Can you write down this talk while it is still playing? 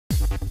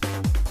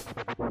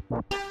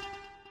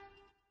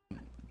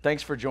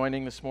Thanks for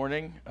joining this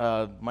morning.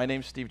 My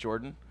name's Steve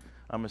Jordan.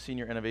 I'm a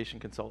senior innovation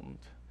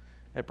consultant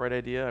at Bright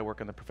Idea. I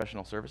work on the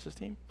professional services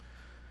team.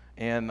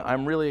 And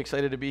I'm really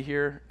excited to be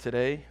here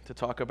today to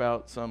talk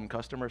about some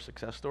customer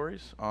success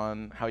stories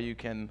on how you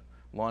can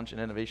launch an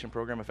innovation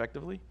program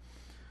effectively.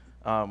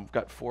 We've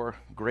got 4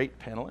 great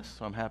panelists,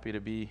 so I'm happy to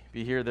be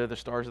here. They're the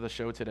stars of the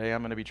show today.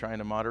 I'm going to be trying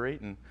to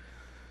moderate and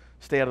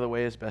stay out of the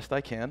way as best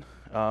I can.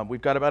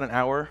 We've got about an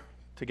hour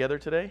together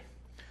today.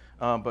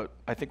 But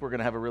I think we're going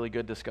to have a really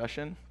good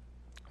discussion.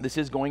 This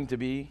is going to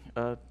be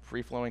a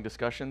free-flowing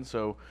discussion,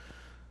 so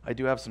I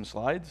do have some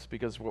slides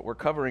because what we're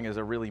covering is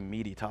a really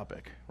meaty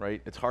topic,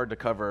 right? It's hard to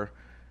cover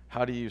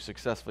how do you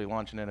successfully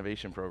launch an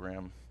innovation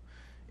program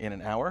in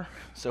an hour.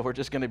 So we're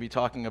just going to be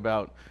talking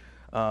about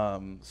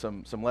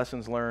some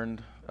lessons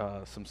learned,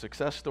 some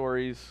success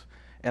stories,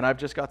 and I've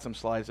just got some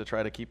slides to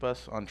try to keep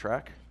us on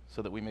track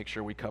so that we make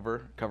sure we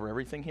cover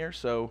everything here.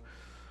 So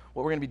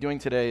what we're going to be doing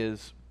today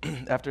is,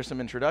 after some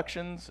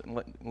introductions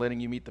and letting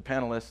you meet the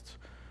panelists,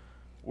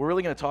 we're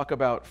really going to talk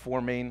about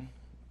 4 main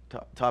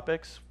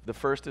topics. The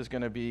first is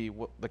going to be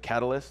the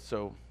catalyst,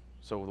 so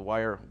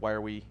why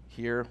are we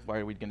here? Why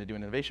are we going to do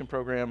an innovation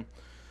program?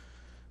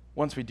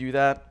 Once we do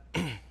that,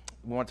 we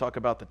want to talk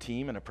about the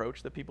team and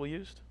approach that people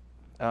used.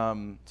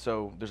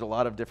 So there's a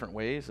lot of different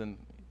ways, and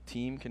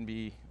team can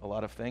be a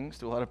lot of things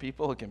to a lot of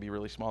people. It can be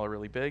really small or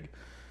really big.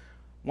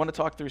 Want to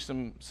talk through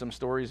some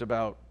stories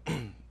about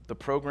the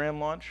program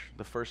launch,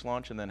 the first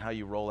launch, and then how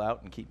you roll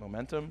out and keep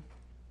momentum.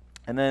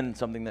 And then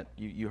something that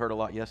you heard a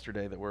lot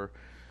yesterday that we're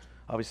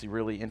obviously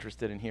really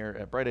interested in here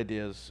at Bright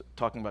Ideas,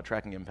 talking about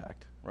tracking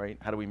impact, right?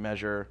 How do we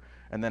measure,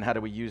 and then how do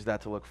we use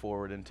that to look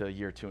forward into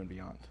year 2 and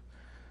beyond?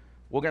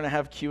 We're going to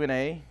have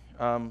Q&A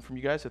from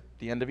you guys at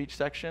the end of each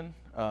section.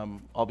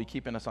 I'll be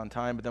keeping us on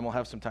time, but then we'll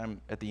have some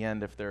time at the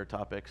end if there are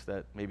topics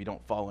that maybe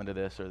don't fall into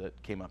this or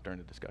that came up during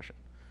the discussion.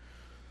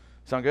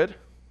 Sound good?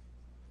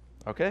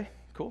 Okay,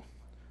 cool.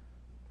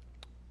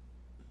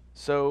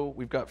 So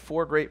we've got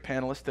 4 great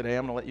panelists today.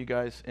 I'm going to let you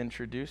guys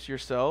introduce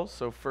yourselves.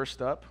 So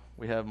first up,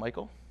 we have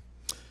Michael.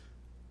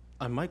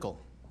 I'm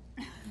Michael.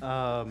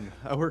 I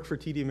work for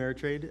TD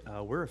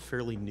Ameritrade. We're a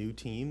fairly new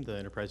team, the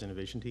Enterprise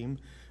Innovation team,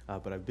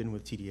 but I've been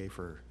with TDA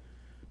for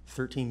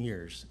 13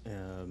 years.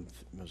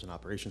 I was an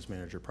operations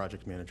manager,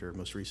 project manager,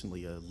 most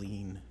recently a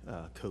lean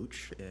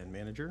coach and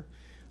manager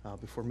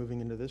before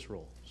moving into this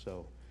role.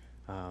 So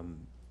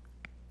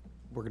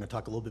we're going to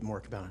talk a little bit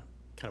more about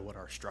kind of what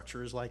our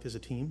structure is like as a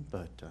team,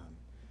 but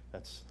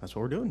that's what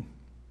we're doing.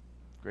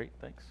 Great,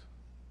 thanks.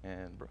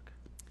 And Brooke.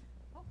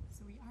 Oh,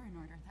 so we are in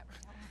order. That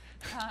worked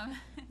out.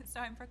 So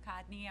I'm Brooke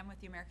Codney. I'm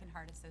with the American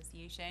Heart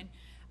Association.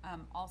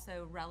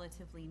 Also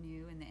relatively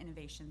new in the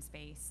innovation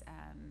space.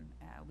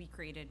 We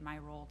created my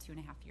role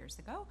 2.5 years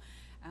ago,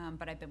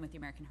 but I've been with the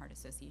American Heart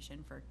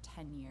Association for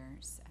 10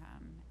 years.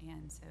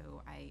 And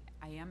so I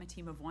am a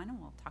team of 1, and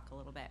we'll talk a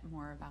little bit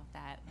more about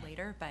that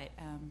later, but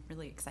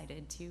really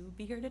excited to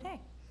be here today.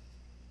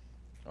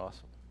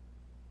 Awesome.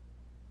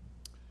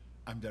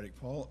 I'm Derek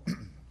Paul.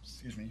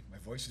 Excuse me, my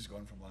voice is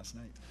gone from last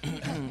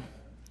night.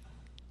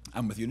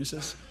 I'm with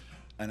Unisys,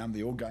 and I'm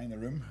the old guy in the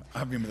room.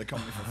 I've been with the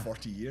company for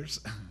 40 years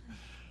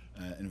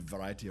in a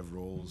variety of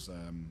roles,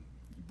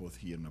 both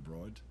here and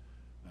abroad.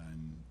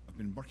 And I've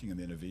been working in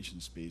the innovation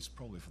space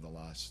probably for the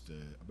last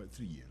about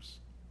 3 years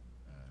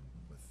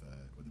with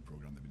the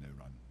program that we now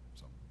run.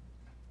 So,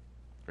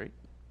 Great.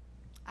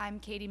 I'm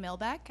Katie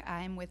Milbeck.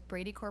 I'm with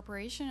Brady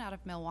Corporation out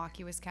of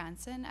Milwaukee,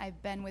 Wisconsin.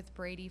 I've been with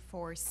Brady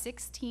for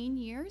 16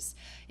 years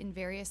in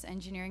various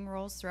engineering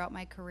roles throughout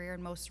my career,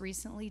 and most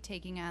recently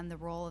taking on the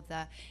role of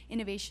the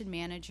innovation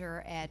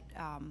manager at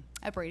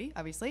Brady,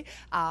 obviously,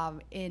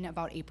 in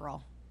about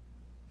April.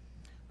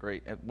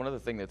 Great. And one of the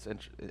things that's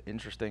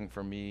interesting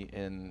for me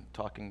in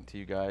talking to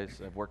you guys,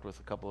 I've worked with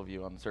a couple of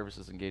you on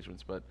services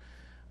engagements, but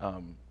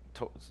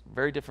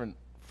very different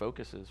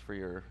focuses for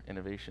your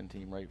innovation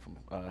team, right? From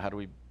how do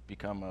we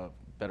become a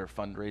better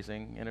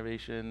fundraising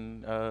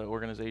innovation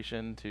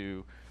organization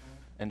to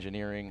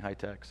engineering, high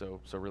tech, so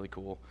really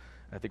cool.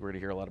 I think we're going to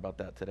hear a lot about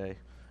that today.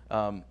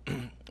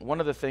 One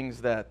of the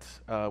things that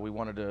we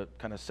wanted to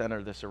kind of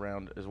center this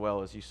around as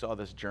well is you saw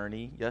this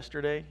journey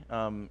yesterday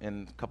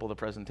in a couple of the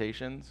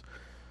presentations.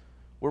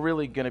 We're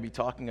really going to be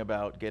talking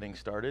about getting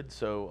started,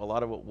 so a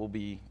lot of what we'll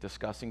be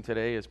discussing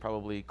today is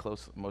probably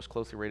most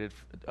closely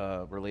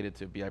related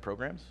to BI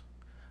programs.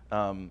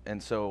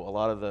 And so a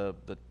lot of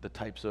the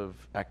types of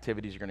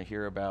activities you're going to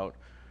hear about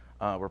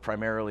were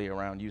primarily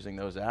around using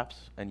those apps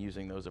and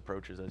using those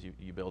approaches as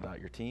you build out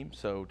your team.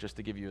 So just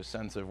to give you a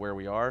sense of where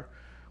we are,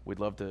 we'd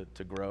love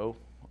to grow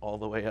all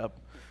the way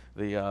up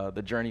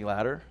the journey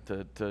ladder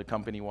to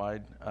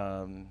company-wide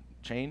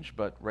change.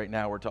 But right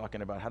now we're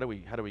talking about how do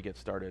we get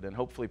started, and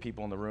hopefully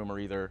people in the room are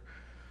either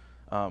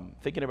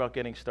thinking about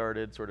getting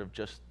started sort of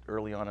just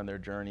early on in their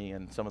journey,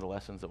 and some of the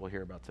lessons that we'll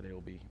hear about today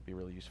will be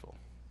really useful.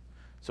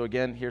 So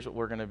again, here's what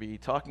we're going to be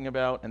talking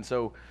about. And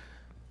so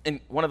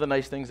one of the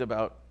nice things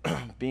about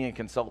being a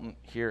consultant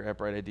here at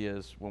Bright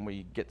Ideas, when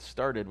we get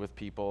started with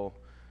people,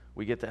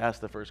 we get to ask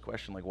the first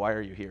question, like, why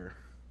are you here?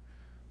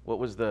 What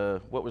was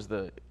the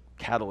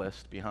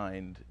catalyst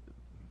behind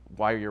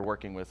why you're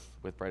working with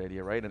Bright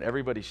Idea, right? And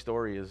everybody's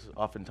story is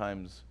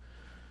oftentimes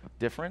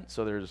different.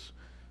 So there's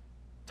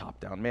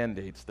top-down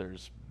mandates,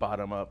 there's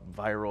bottom-up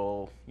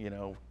viral,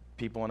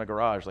 people in a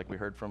garage, like we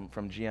heard from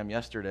GM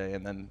yesterday,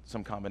 and then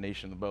some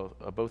combination of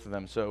both of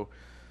them. So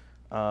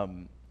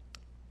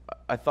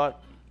I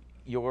thought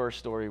your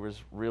story was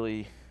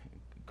really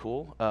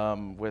cool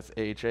with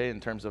AHA in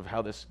terms of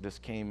how this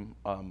came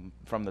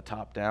from the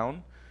top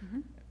down,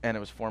 and it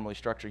was formally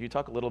structured. Can you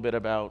talk a little bit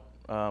about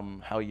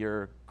how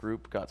your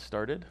group got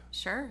started?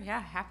 Sure, yeah,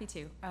 happy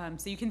to.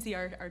 So you can see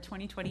our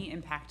 2020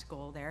 impact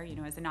goal there.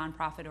 As a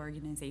nonprofit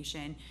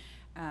organization,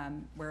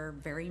 we're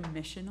very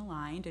mission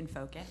aligned and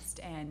focused,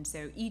 and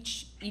so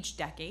each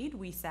decade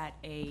we set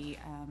a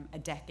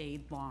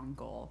decade-long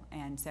goal.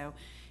 And so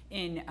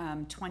in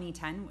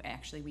 2010,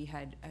 actually, we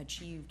had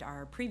achieved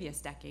our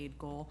previous decade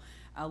goal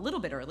a little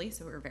bit early,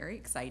 so we were very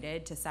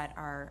excited to set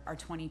our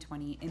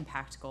 2020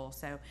 impact goal.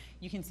 So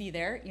you can see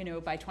there,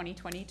 by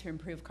 2020 to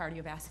improve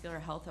cardiovascular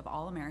health of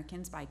all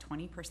Americans by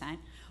 20%,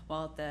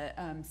 while at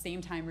the same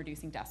time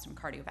reducing deaths from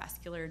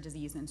cardiovascular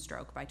disease and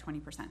stroke by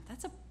 20%.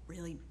 That's a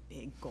really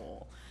big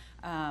goal.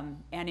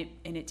 And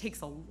it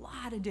takes a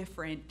lot of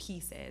different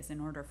pieces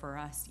in order for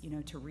us,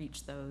 to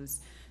reach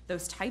those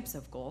types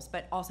of goals,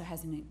 but also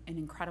has an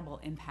incredible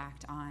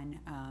impact on,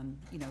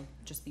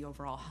 just the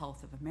overall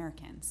health of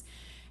Americans.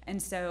 And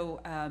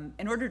so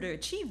in order to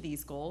achieve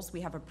these goals,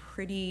 we have a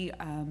pretty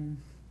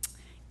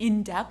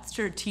in-depth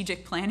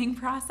strategic planning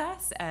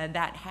process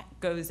that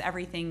goes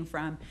everything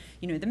from,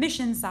 the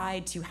mission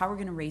side to how we're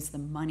going to raise the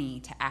money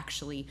to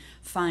actually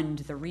fund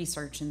the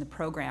research and the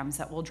programs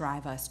that will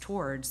drive us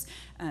towards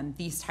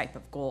these type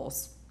of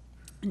goals.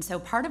 And so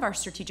part of our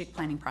strategic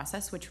planning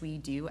process, which we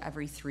do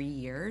every 3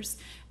 years,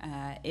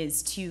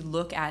 is to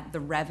look at the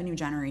revenue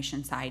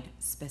generation side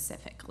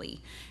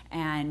specifically.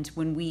 And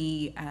when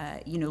we,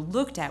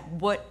 looked at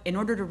in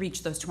order to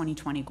reach those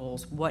 2020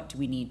 goals, what do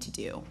we need to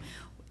do?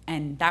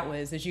 And that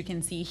was, as you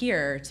can see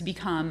here, to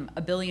become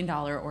a $1 billion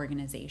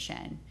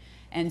organization.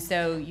 And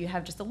so you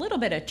have just a little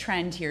bit of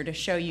trend here to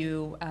show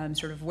you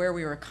sort of where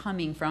we were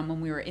coming from when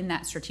we were in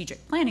that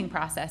strategic planning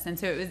process. And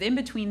so it was in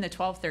between the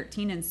 12,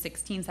 13, and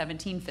 16,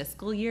 17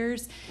 fiscal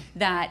years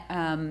that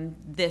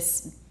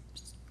this,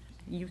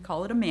 you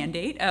call it a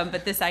mandate,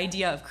 but this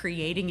idea of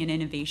creating an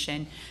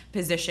innovation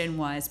position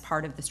was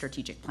part of the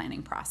strategic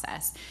planning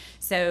process.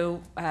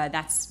 So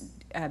that's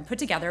put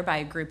together by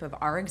a group of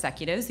our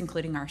executives,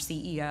 including our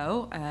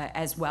CEO,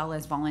 as well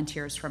as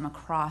volunteers from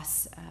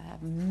across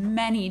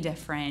many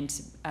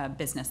different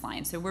business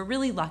lines. So we're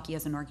really lucky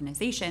as an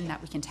organization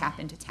that we can tap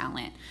into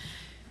talent.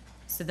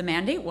 So the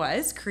mandate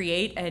was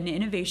create an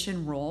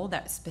innovation role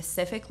that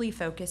specifically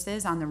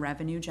focuses on the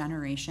revenue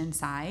generation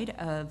side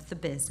of the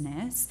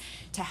business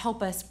to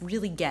help us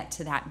really get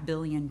to that $1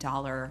 billion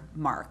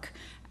mark.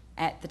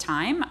 At the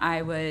time,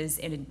 I was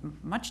in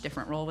a much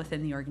different role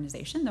within the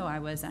organization, though I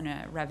was on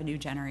a revenue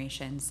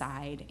generation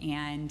side.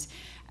 And,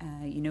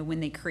 when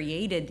they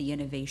created the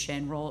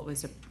innovation role, it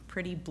was a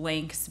pretty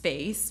blank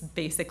space,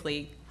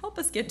 basically help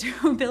us get to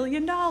 $1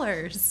 billion,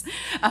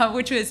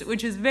 which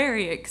was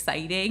very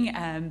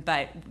exciting,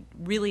 but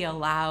really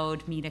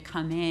allowed me to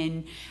come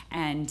in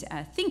and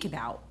think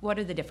about what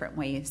are the different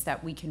ways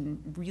that we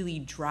can really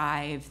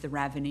drive the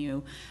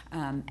revenue,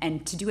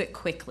 and to do it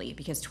quickly,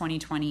 because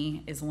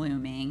 2020 is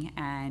looming,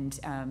 and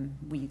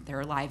there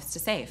are lives to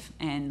save,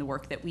 and the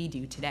work that we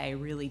do today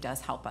really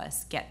does help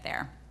us get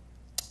there.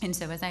 And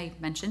so, as I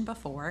mentioned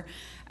before,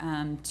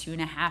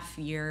 2.5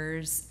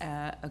 years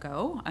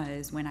ago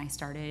is when I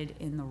started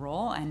in the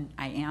role, and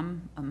I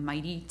am a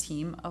mighty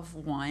team of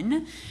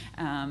one,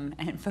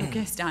 and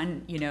focused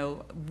on,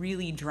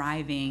 really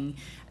driving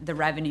the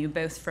revenue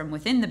both from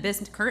within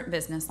the current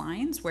business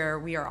lines where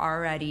we are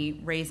already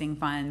raising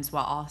funds,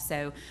 while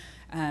also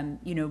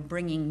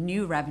bringing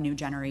new revenue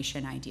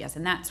generation ideas.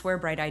 And that's where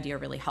Bright Idea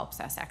really helps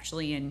us,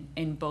 actually,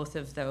 in both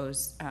of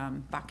those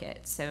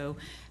buckets. So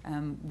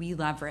we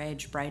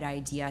leverage Bright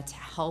Idea to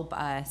help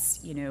us,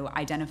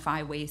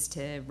 identify ways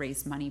to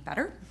raise money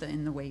better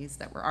in the ways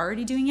that we're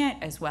already doing it,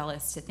 as well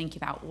as to think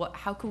about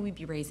how could we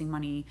be raising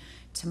money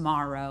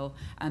tomorrow,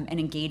 and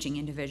engaging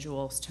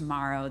individuals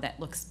tomorrow that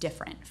looks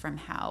different from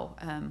how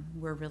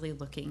we're really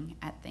looking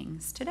at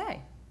things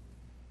today.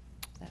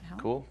 Does that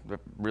help? Cool.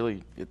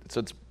 Really,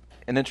 so it's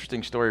an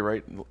interesting story,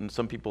 right? And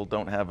some people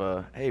don't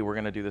have hey, we're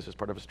going to do this as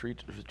part of a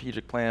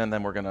strategic plan,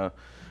 then we're going to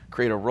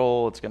create a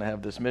role, it's going to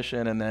have this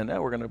mission, and then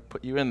we're going to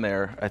put you in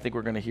there. I think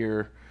we're going to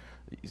hear,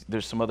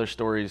 there's some other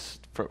stories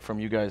from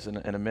you guys in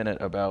a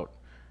minute about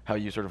how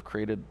you sort of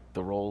created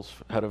the roles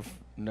out of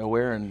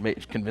nowhere and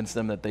convinced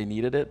them that they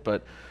needed it.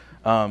 But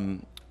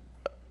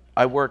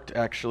I worked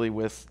actually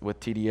with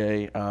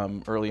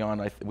TDA early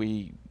on.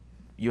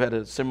 You had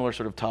a similar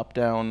sort of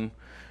top-down,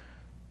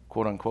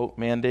 quote-unquote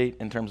mandate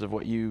in terms of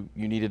what you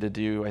needed to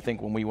do. I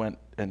think when we went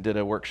and did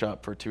a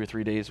workshop for 2 or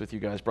 3 days with you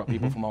guys, brought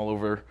people from all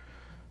over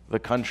the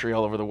country,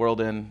 all over the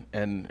world in,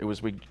 and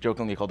we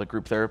jokingly called it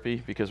group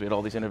therapy because we had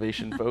all these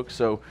innovation folks.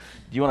 So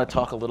do you want to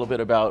talk a little bit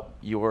about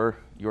your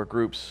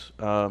group's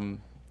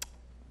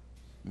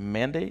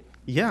mandate?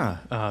 Yeah,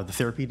 the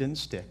therapy didn't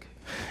stick.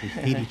 We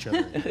hate each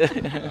other.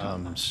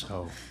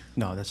 So,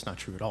 no, that's not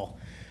true at all.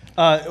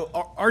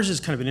 Ours is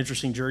kind of an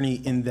interesting journey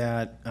in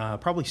that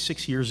probably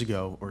 6 years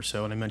ago or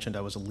so, and I mentioned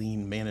I was a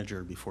lean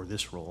manager before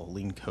this role, a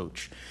lean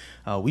coach.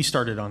 We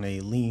started on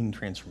a lean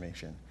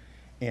transformation,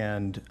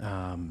 and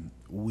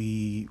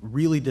we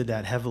really did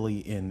that heavily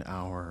in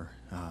our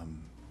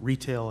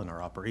retail, in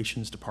our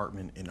operations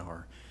department, in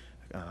our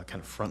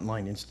kind of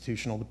frontline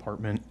institutional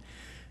department.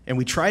 And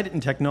we tried it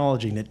in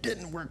technology, and it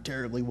didn't work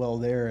terribly well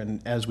there.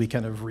 And as we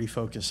kind of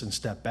refocused and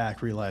stepped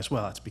back, realized,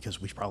 well, that's because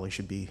we probably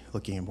should be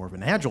looking at more of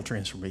an agile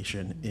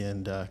transformation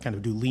and kind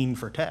of do lean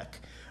for tech,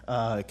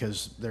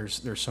 because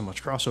there's so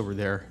much crossover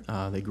there.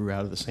 They grew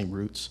out of the same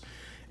roots.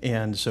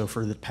 And so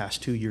for the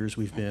past 2 years,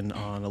 we've been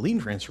on a lean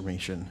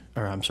transformation,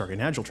 or I'm sorry,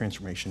 an agile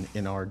transformation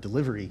in our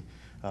delivery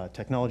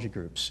technology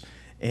groups.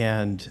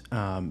 And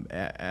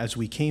as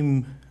we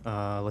came,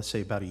 let's say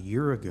about a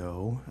year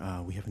ago,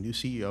 we have a new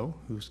CEO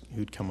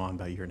who'd come on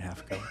about a year and a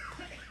half ago.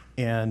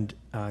 And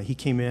he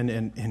came in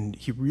and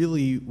he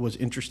really was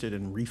interested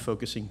in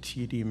refocusing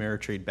TD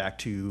Ameritrade back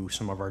to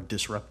some of our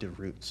disruptive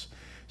roots.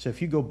 So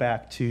if you go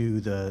back to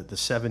the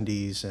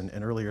 70s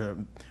and earlier,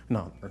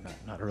 not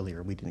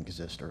earlier, we didn't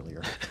exist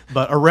earlier,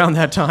 but around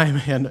that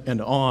time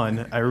and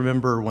on, I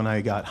remember when I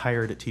got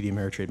hired at TD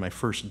Ameritrade, my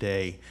first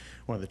day,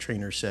 one of the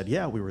trainers said,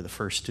 yeah, we were the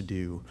first to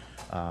do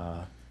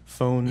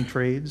phone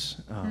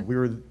trades. We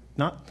were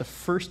not the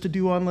first to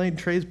do online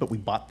trades, but we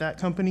bought that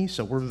company,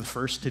 so we're the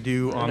first to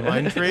do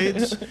online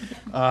trades.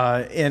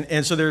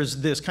 And so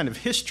there's this kind of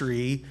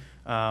history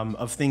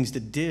of things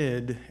that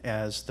did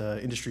as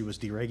the industry was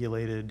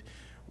deregulated.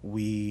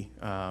 We,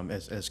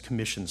 as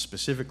commissions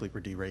specifically,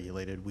 were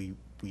deregulated.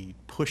 We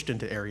pushed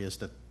into areas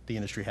that the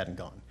industry hadn't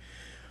gone.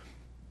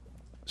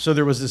 So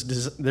there's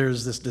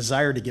this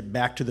desire to get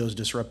back to those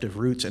disruptive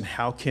roots, and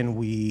how can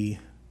we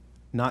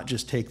not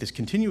just take this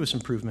continuous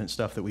improvement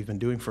stuff that we've been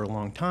doing for a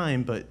long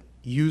time, but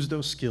use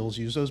those skills,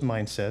 use those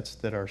mindsets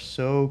that are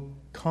so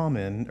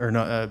common, or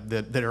not,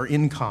 that are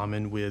in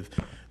common with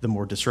the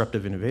more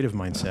disruptive, innovative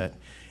mindset,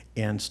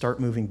 and start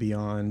moving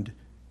beyond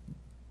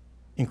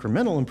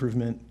incremental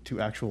improvement to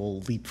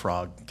actual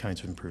leapfrog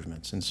kinds of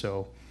improvements. And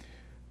so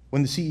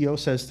when the CEO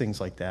says things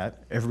like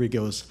that, everybody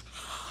goes,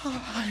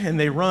 and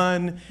they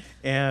run,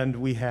 and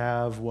we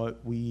have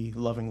what we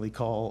lovingly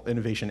call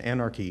innovation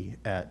anarchy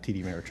at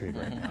TD Ameritrade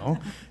right now.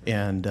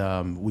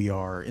 And we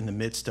are in the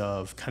midst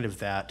of kind of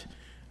that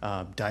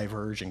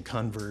diverge and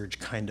converge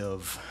kind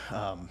of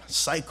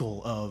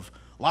cycle of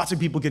lots of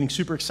people getting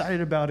super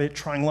excited about it,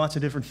 trying lots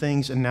of different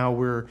things, and now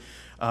we're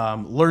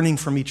learning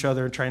from each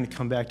other and trying to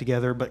come back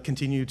together, but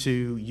continue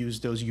to use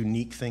those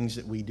unique things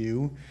that we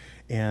do.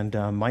 And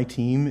my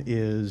team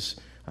is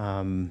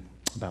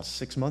about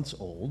 6 months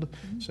old,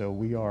 so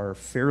we are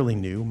fairly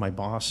new. My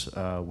boss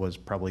was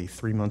probably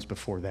 3 months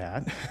before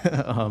that,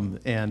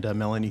 and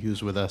Melanie,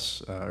 who's with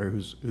us, or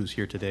who's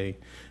here today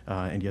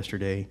and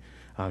yesterday,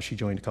 she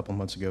joined a couple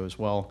months ago as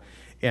well.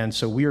 And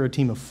so we are a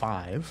team of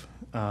 5,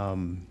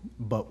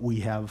 but we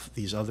have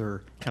these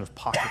other kind of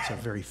pockets of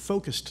very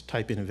focused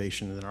type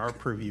innovation, and then our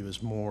purview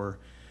is more,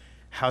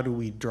 how do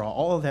we draw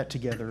all of that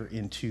together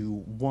into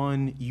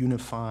one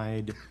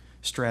unified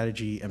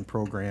strategy and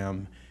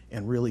program,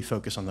 and really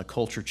focus on the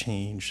culture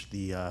change,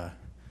 the,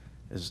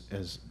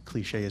 as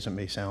cliche as it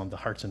may sound, the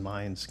hearts and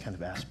minds kind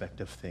of aspect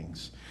of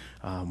things.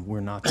 We're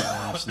not the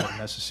ones that are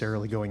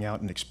necessarily going out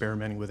and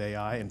experimenting with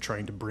AI and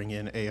trying to bring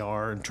in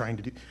AR and trying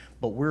to do,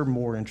 but we're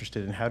more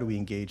interested in how do we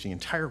engage the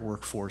entire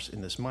workforce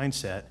in this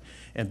mindset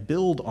and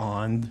build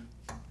on,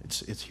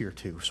 it's here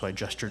too, so I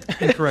gestured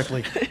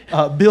incorrectly,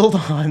 build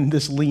on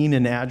this lean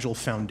and agile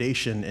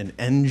foundation and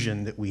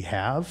engine that we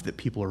have that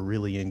people are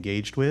really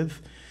engaged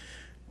with,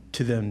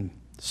 to then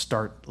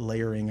start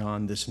layering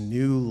on this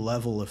new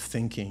level of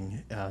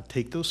thinking,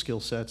 take those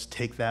skill sets,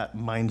 take that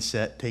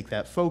mindset, take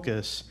that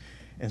focus,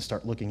 and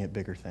start looking at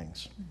bigger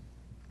things.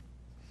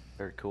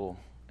 Very cool.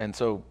 And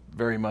so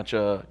very much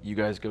you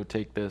guys go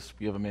take this,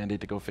 you have a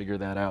mandate to go figure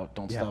that out.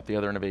 Don't stop the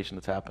other innovation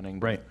that's happening.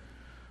 Right.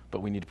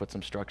 But we need to put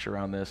some structure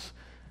around this.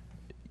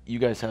 You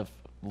guys have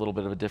a little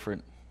bit of a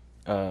different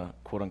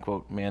quote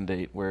unquote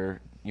mandate,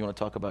 where you want to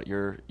talk about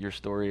your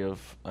story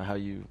of how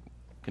you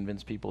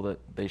convince people that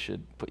they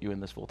should put you in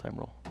this full-time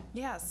role.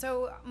 Yeah,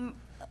 so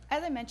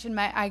as I mentioned,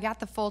 I got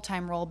the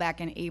full-time role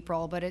back in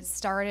April, but it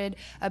started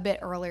a bit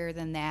earlier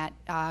than that,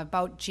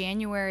 about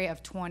January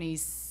of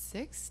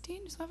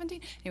 2016,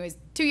 17? Anyways,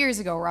 2 years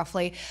ago,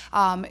 roughly.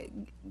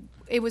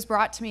 It was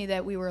brought to me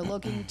that we were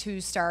looking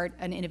to start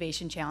an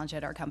innovation challenge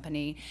at our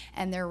company,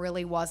 and there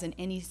really wasn't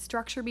any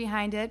structure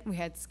behind it. We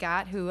had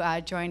Scott, who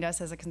joined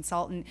us as a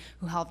consultant,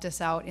 who helped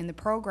us out in the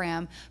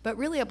program, but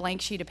really a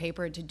blank sheet of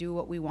paper to do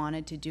what we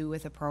wanted to do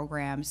with the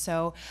program.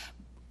 So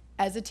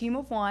as a team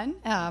of one,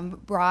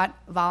 brought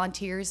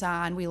volunteers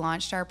on, we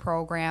launched our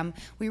program.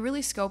 We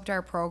really scoped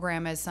our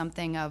program as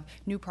something of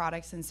new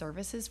products and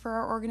services for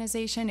our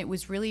organization. It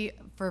was really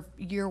for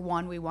year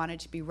one, we wanted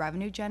to be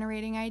revenue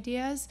generating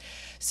ideas.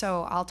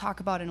 So I'll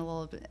talk about in a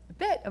little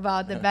bit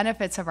about the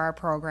benefits of our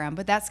program,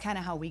 but that's kind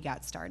of how we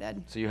got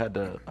started. So you had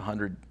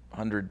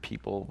 100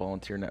 people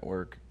volunteer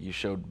network. You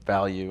showed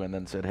value and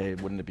then said, hey,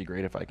 wouldn't it be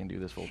great if I can do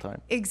this full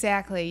time?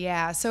 Exactly,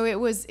 yeah. So it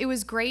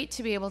was great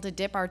to be able to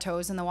dip our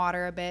toes in the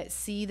water a bit,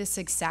 see the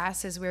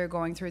success as we were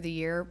going through the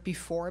year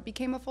before it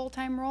became a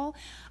full-time role.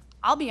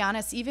 I'll be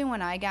honest, even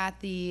when I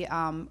got the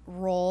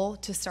role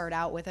to start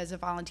out with as a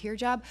volunteer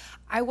job,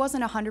 I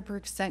wasn't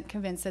 100%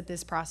 convinced that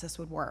this process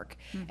would work.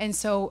 And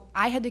so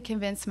I had to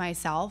convince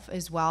myself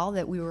as well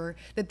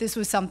that this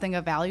was something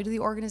of value to the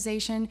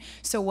organization.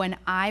 So when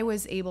I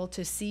was able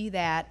to see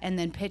that and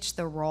then pitch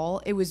the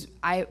role,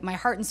 my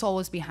heart and soul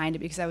was behind it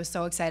because I was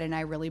so excited and I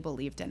really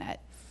believed in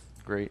it.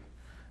 Great.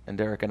 And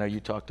Derek, I know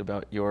you talked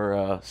about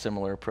your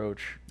similar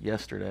approach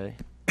yesterday.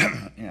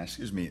 Yeah,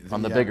 excuse me.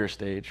 On the bigger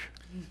stage.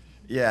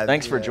 Yeah.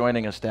 Thanks for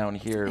joining us down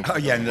here. Oh,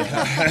 yeah.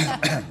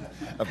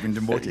 I've been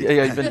demoted.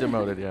 Yeah, you've been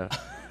demoted, yeah.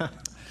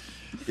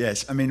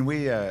 Yes, I mean,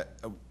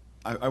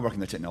 I work in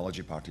the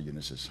technology part of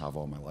Unisys, have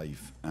all my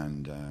life,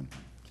 and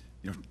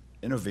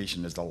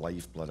innovation is the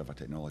lifeblood of a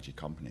technology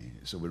company,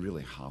 so we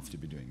really have to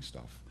be doing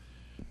stuff.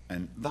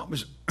 And that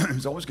was it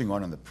was always going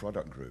on in the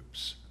product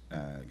groups,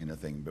 kind of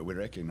thing, but we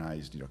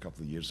recognized, a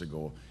couple of years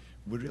ago,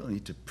 we really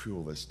need to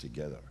pull this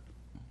together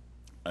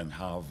and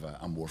have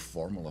a more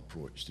formal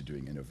approach to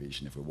doing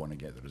innovation if we want to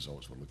get the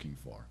results we're looking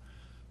for.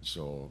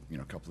 So, a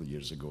couple of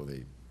years ago,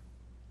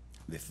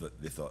 they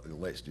thought,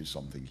 let's do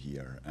something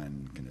here,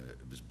 and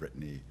it was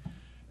Brittany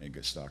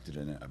got started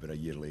in it. About a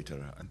year later,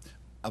 and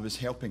I was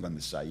helping on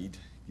the side.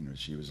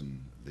 She was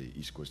in the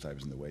East Coast, I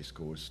was in the West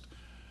Coast.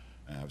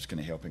 I was kind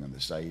of helping on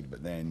the side,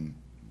 but then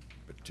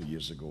about 2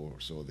 years ago or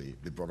so,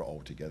 they brought it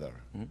all together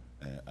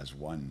as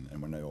one, and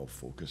we're now all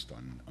focused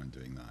on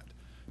doing that.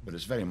 But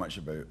it's very much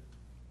about,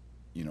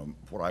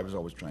 what I was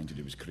always trying to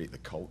do was create the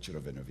culture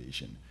of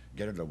innovation,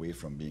 get it away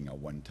from being a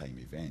one-time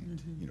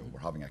event. We're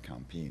having a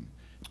campaign,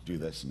 do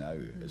this now.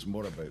 It's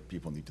more about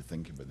people need to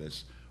think about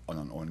this on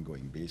an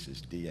ongoing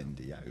basis, day in,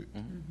 day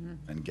out,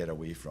 and get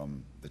away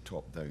from the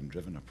top-down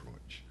driven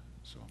approach.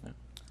 So,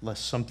 Less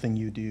something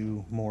you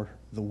do, more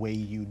the way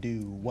you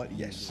do what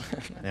you do.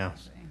 Yeah.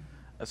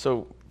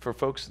 So for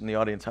folks in the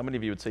audience, how many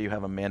of you would say you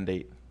have a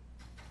mandate?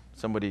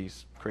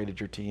 Somebody's created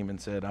your team and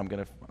said, I'm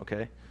going to,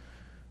 okay.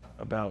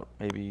 About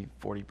maybe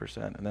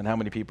 40%. And then how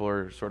many people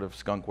are sort of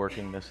skunk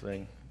working this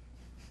thing?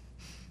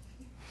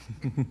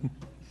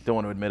 Don't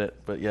want to admit it,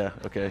 but yeah,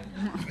 okay.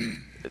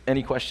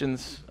 Any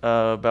questions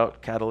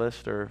about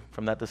Catalyst or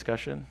from that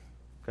discussion?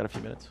 Got a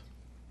few minutes.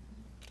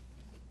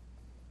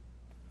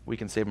 We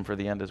can save them for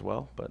the end as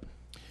well, but.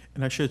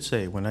 And I should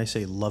say, when I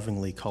say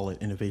lovingly call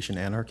it innovation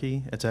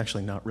anarchy, it's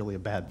actually not really a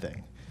bad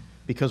thing.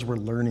 Because we're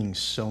learning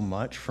so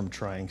much from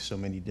trying so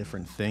many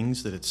different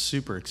things that it's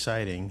super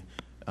exciting.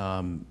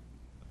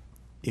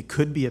 It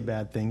could be a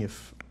bad thing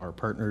if our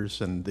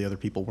partners and the other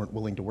people weren't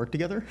willing to work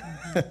together,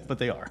 but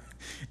they are.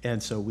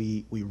 And so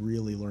we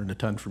really learned a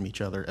ton from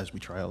each other as we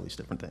try all these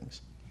different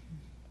things.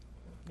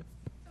 So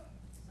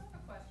I have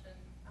a question.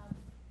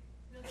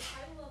 The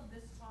title of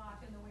this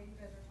talk and the way you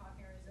guys are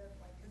talking are as if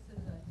like this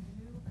is a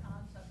new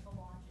concept to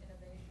launch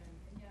innovation,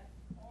 and yet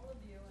all of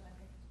you,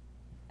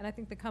 and I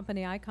think the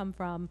company I come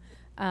from,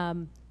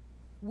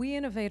 we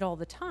innovate all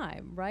the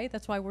time, right?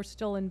 That's why we're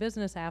still in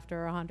business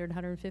after 100,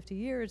 150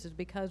 years, is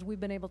because we've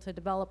been able to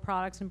develop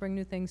products and bring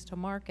new things to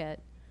market.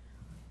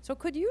 So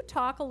could you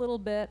talk a little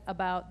bit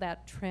about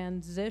that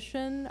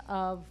transition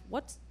of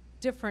what's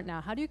different now?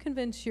 How do you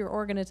convince your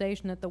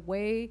organization that the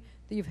way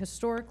that you've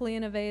historically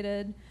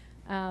innovated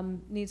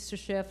needs to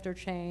shift or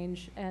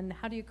change? And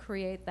how do you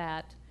create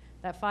that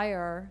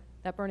fire,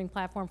 that burning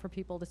platform for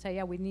people to say,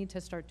 yeah, we need to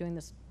start doing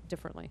this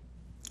differently?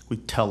 We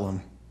tell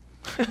them.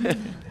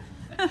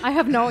 I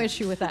have no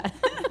issue with that.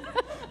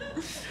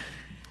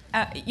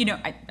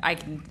 I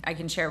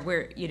can share.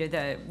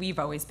 We've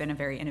always been a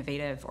very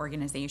innovative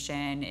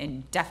organization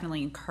and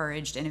definitely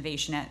encouraged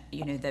innovation at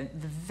the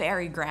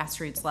very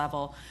grassroots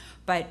level,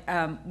 but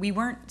we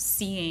weren't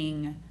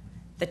seeing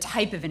the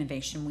type of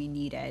innovation we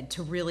needed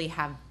to really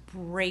have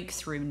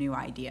breakthrough new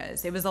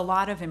ideas. It was a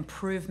lot of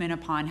improvement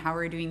upon how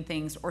we're doing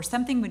things, or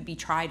something would be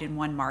tried in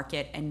one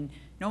market and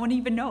no one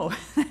even know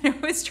that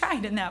it was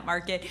tried in that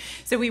market.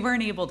 So we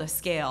weren't able to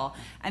scale.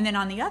 And then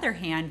on the other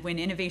hand, when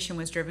innovation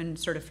was driven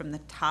sort of from the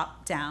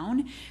top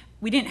down,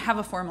 we didn't have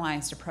a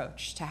formalized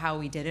approach to how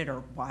we did it or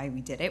why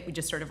we did it. We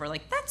just sort of were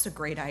like, that's a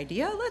great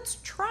idea, let's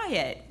try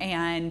it.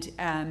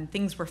 And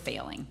things were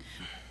failing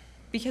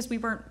because we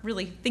weren't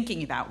really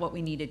thinking about what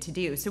we needed to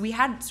do. So we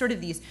had sort of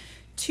these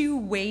two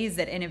ways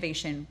that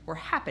innovation were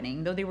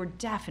happening, though they were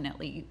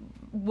definitely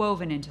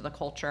woven into the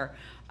culture,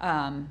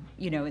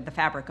 the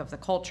fabric of the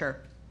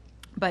culture.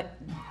 But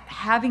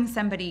having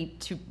somebody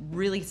to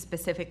really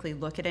specifically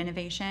look at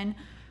innovation,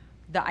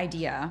 the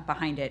idea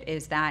behind it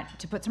is that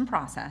to put some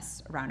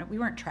process around it. We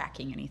weren't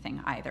tracking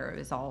anything either. It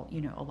was all,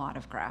 a lot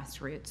of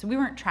grassroots. So we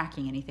weren't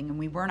tracking anything, and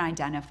we weren't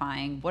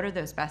identifying what are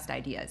those best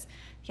ideas.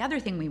 The other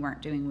thing we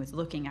weren't doing was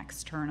looking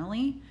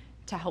externally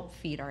to help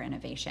feed our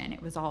innovation.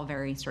 It was all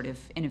very sort of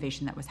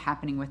innovation that was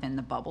happening within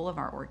the bubble of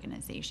our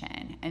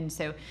organization. And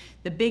so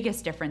the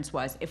biggest difference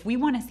was, if we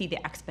want to see the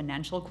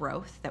exponential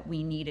growth that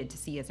we needed to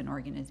see as an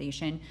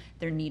organization,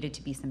 there needed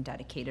to be some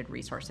dedicated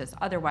resources.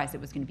 Otherwise,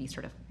 it was going to be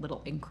sort of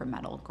little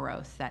incremental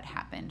growth that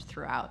happened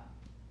throughout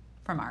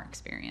from our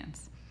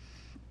experience.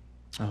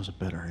 That was a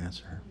better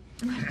answer.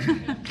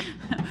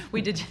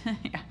 We did,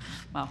 yeah.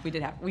 Well,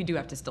 we do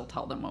have to still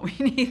tell them what we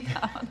need,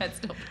 though. That's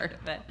still part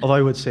of it. Although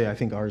I would say I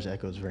think ours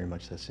echoes very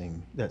much that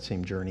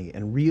same journey,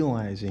 and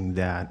realizing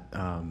that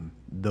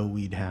though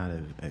we'd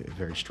had a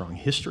very strong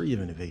history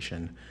of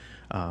innovation,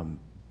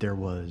 there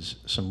was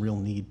some real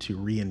need to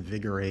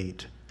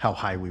reinvigorate how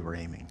high we were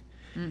aiming,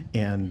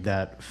 and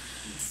that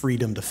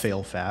freedom to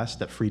fail fast,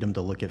 that freedom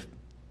to look at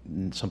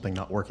something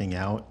not working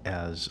out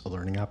as a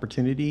learning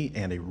opportunity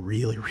and a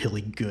really,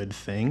 really good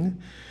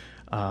thing,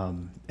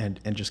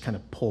 and just kind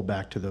of pull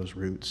back to those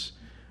roots.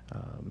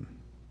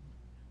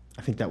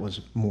 I think that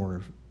was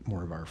more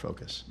of our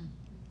focus,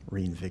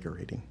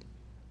 reinvigorating.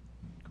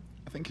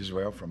 I think as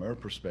well, from our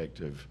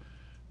perspective,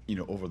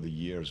 over the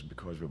years,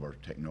 because we were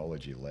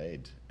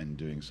technology-led in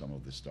doing some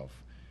of this stuff,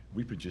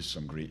 we produced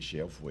some great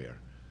shelfware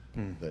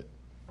that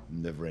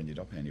never ended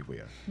up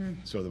anywhere.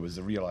 So there was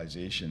the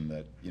realization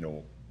that,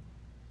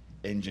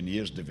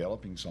 engineers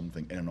developing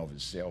something in and of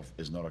itself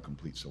is not a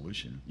complete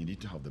solution. You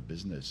need to have the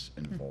business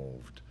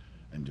involved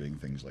in doing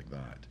things like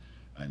that.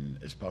 And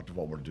as part of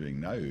what we're doing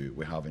now,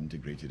 we have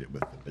integrated it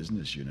with the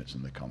business units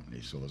in the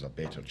company, so there's a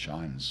better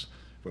chance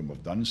when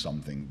we've done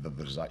something that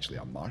there's actually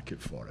a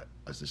market for it,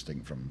 as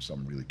distinct from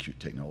some really cute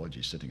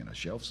technology sitting on a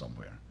shelf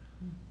somewhere.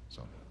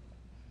 So.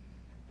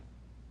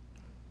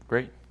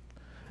 Great.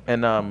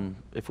 And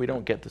if we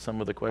don't get to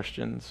some of the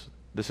questions,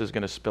 this is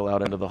going to spill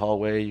out into the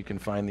hallway. You can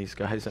find these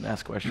guys and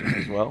ask questions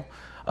as well.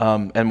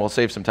 And we'll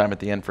save some time at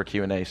the end for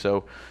Q&A.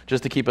 So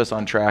just to keep us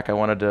on track, I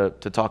wanted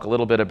to talk a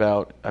little bit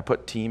about, I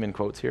put team in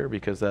quotes here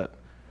because that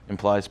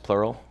implies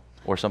plural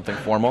or something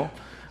formal.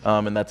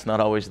 And that's not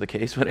always the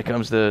case when it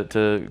comes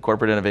to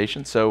corporate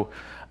innovation. So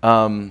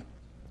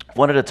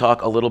wanted to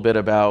talk a little bit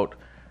about,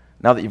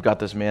 now that you've got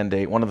this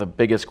mandate, one of the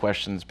biggest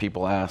questions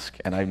people ask,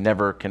 and I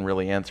never can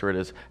really answer it,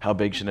 is how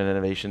big should an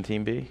innovation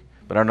team be?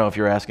 But I don't know if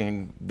you're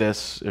asking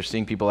this or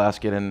seeing people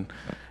ask it in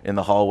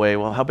the hallway.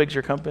 Well, how big's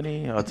your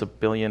company? Oh, it's $1.5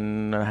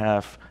 billion.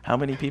 How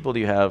many people do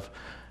you have?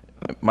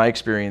 My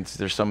experience,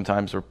 there's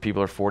sometimes where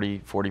people are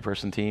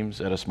 40-person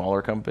teams at a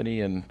smaller company,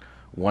 and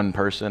one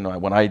person.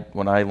 When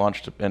I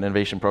launched an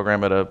innovation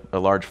program at a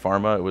large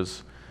pharma, it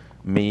was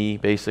me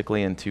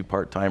basically and 2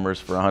 part-timers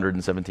for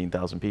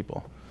 117,000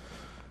 people.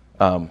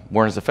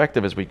 Weren't as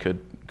effective as we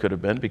could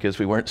have been because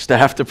we weren't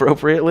staffed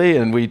appropriately,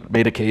 and we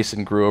made a case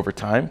and grew over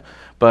time.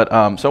 But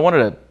so I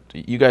wanted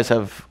to, you guys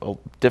have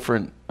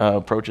different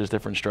approaches,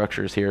 different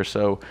structures here.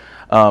 So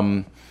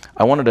I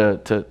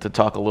wanted to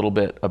talk a little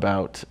bit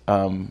about,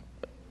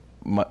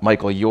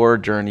 Michael, your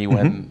journey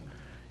when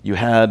you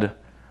had,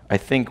 I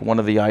think one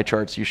of the eye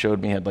charts you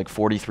showed me had like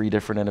 43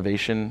 different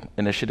innovation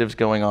initiatives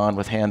going on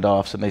with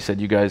handoffs, and they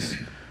said, you guys,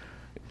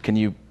 can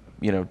you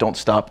don't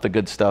stop the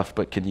good stuff,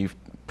 but can you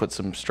put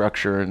some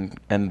structure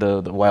and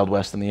the Wild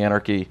West and the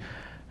anarchy?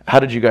 How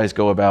did you guys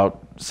go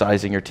about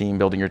sizing your team,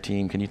 building your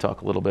team? Can you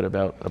talk a little bit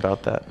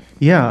about that?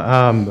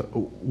 Yeah,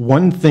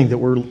 one thing that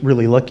we're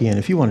really lucky in,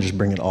 if you want to just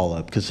bring it all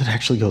up, because it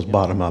actually goes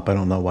bottom up. I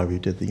don't know why we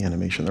did the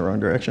animation the wrong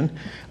direction.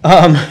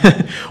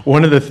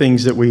 One of the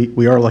things that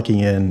we are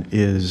lucky in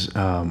is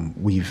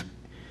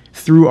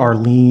through our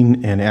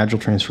lean and agile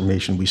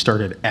transformation, we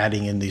started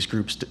adding in these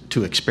groups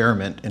to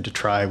experiment and to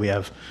try. We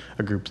have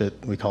a group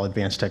that we call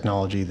Advanced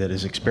Technology that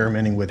is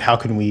experimenting with how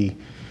can we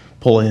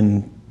pull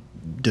in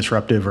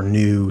disruptive or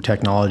new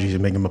technologies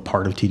and make them a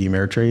part of TD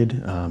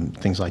Ameritrade,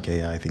 things like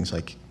AI, things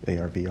like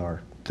AR,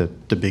 VR,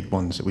 the big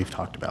ones that we've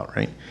talked about,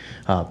 right?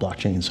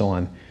 Blockchain and so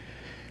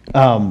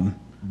on.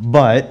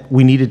 But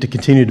we needed to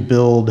continue to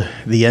build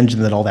the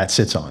engine that all that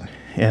sits on.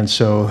 And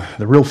so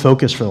the real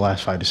focus for the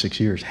last 5 to 6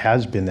 years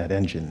has been that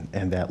engine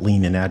and that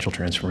lean and agile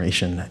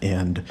transformation,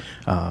 and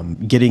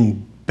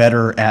getting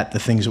better at the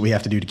things that we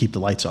have to do to keep the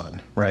lights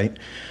on, right?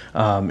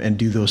 And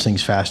do those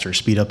things faster,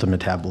 speed up the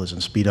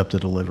metabolism, speed up the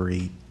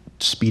delivery,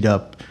 speed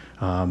up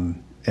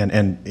and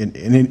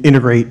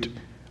integrate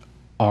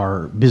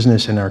our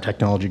business and our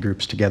technology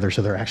groups together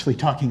so they're actually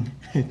talking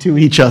to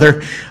each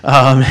other,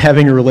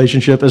 having a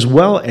relationship, as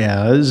well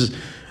as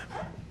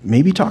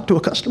maybe talk to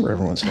a customer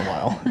every once in a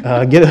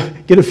while,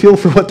 get a feel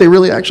for what they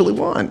really actually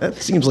want. That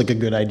seems like a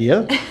good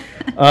idea.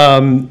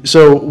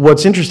 So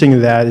what's interesting to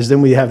that is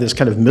then we have this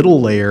kind of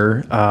middle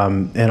layer,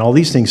 and all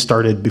these things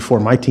started before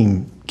my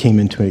team came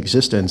into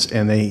existence,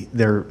 and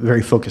they're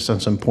very focused on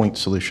some point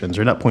solutions,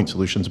 or not point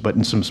solutions, but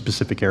in some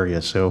specific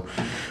areas. So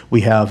we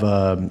have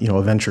a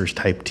ventures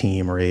type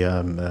team, or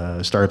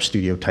a startup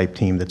studio type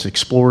team that's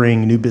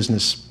exploring new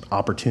business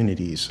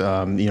opportunities.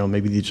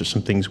 Maybe these are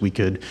some things we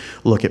could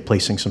look at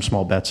placing some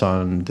small bets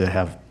on to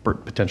have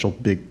potential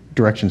big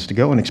directions to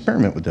go and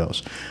experiment with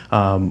those.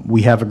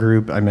 We have a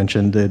group, I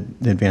mentioned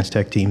the advanced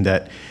tech team,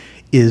 that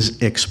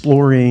is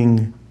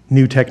exploring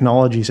new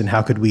technologies and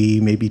how could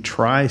we maybe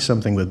try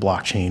something with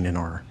blockchain in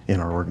our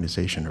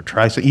organization, or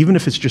try so even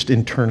if it's just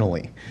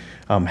internally.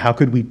 How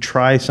could we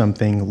try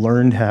something,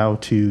 learn how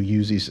to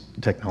use these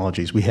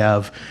technologies? We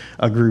have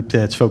a group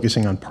that's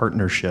focusing on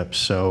partnerships.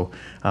 So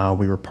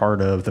we were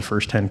part of the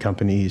first 10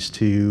 companies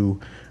to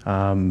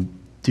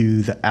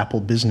do the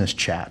Apple Business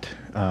Chat,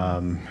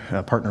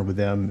 partner with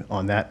them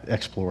on that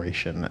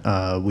exploration.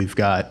 We've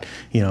got,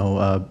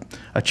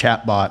 a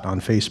chat bot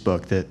on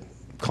Facebook that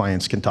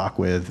clients can talk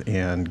with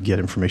and get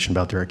information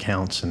about their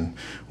accounts, and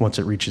once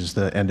it reaches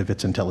the end of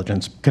its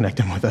intelligence, connect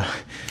them with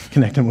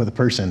a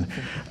person.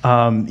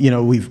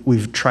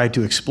 We've tried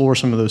to explore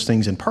some of those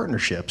things in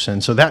partnerships,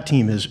 and so that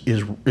team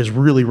is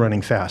really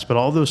running fast. But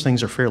all those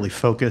things are fairly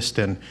focused,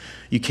 and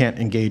you can't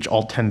engage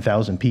all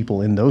 10,000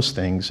 people in those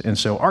things. And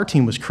so our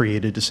team was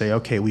created to say,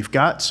 okay, we've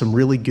got some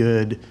really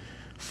good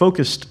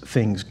focused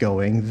things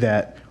going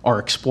that are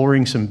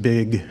exploring some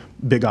big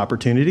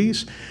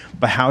opportunities,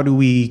 but how do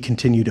we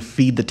continue to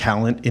feed the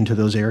talent into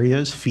those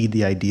areas, feed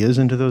the ideas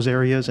into those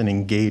areas, and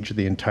engage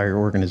the entire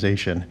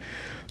organization?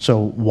 So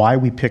why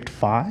we picked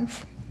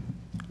 5?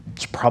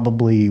 It's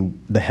probably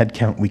the head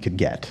count we could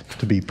get,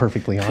 to be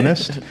perfectly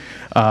honest,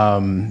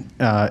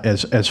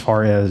 as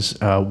far as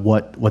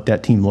what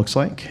that team looks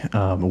like,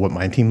 what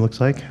my team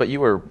looks like. But you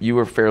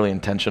were fairly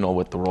intentional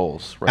with the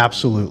roles, right?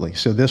 Absolutely.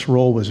 So this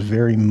role was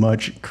very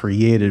much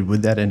created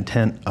with that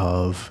intent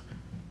of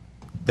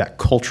that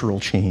cultural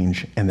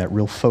change and that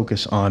real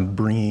focus on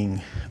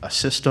bringing a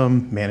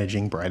system,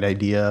 managing Bright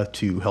Idea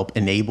to help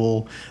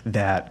enable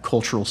that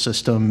cultural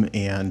system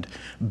and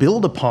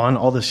build upon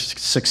all the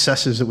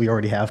successes that we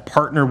already have,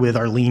 partner with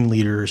our lean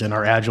leaders and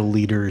our agile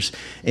leaders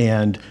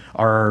and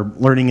our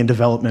learning and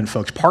development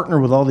folks, partner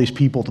with all these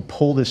people to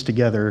pull this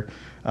together.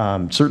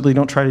 Certainly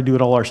don't try to do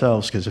it all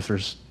ourselves,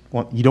 because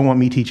you don't want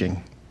me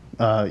teaching.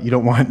 You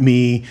don't want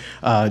me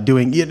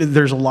doing.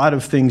 There's a lot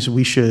of things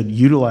we should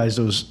utilize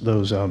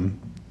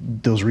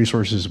those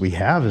resources we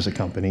have as a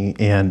company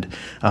and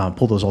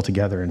pull those all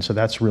together. And so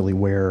that's really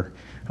where,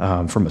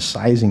 from a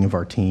sizing of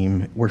our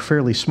team, we're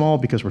fairly small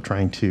because we're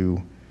trying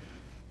to.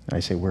 I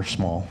say we're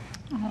small.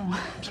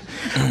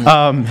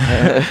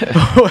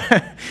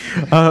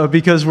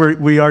 Because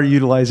we are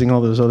utilizing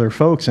all those other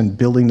folks and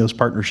building those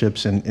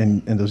partnerships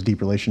and those deep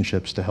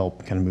relationships to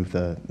help kind of move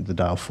the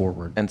dial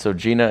forward. And so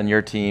Gina and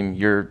your team,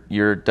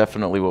 you're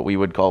definitely what we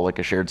would call like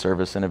a shared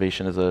service.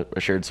 Innovation is a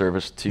shared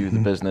service to the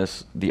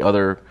business. The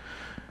other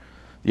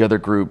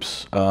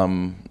groups,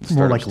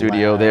 Startup like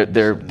Studio, labs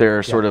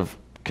they're sort of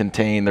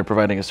contained. They're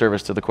providing a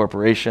service to the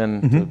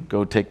corporation to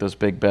go take those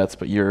big bets,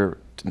 but you're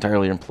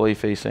entirely employee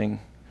facing.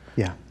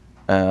 Yeah.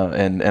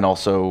 And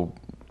also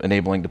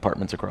enabling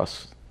departments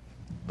across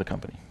the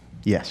company.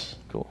 Yes.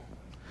 Cool.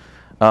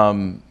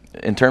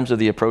 In terms of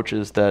the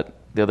approaches that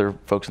the other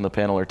folks in the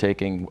panel are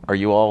taking, are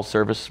you all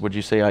service? Would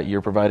you say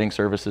you're providing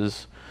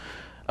services?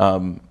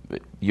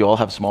 You all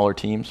have smaller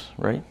teams,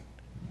 right?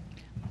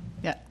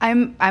 Yeah,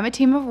 I'm a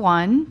team of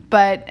 1,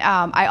 but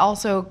I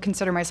also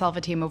consider myself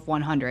a team of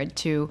 100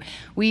 too.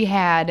 We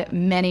had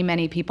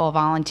many people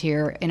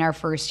volunteer in our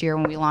first year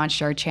when we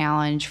launched our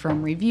challenge,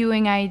 from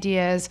reviewing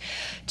ideas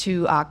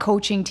to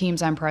coaching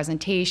teams on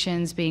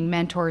presentations, being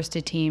mentors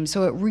to teams.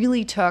 So it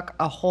really took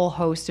a whole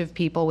host of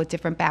people with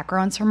different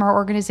backgrounds from our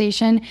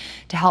organization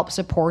to help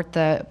support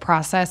the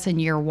process in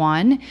year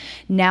 1.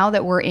 Now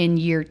that we're in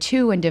year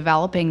 2 and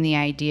developing the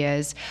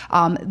ideas,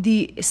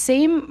 the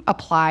same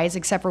applies,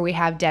 except for we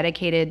have dedicated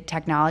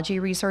technology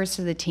resource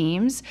to the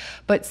teams,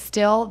 but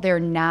still they're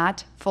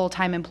not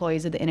full-time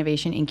employees of the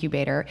Innovation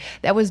Incubator.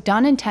 That was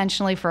done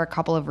intentionally for a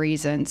couple of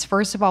reasons.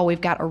 First of all, we've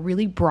got a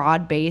really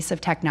broad base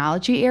of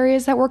technology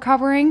areas that we're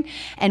covering,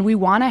 and we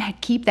want to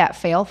keep that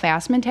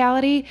fail-fast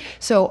mentality.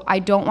 So I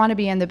don't want to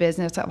be in the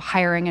business of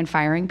hiring and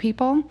firing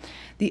people.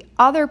 The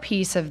other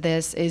piece of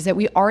this is that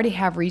we already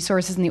have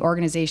resources in the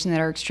organization that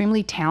are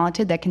extremely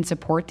talented that can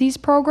support these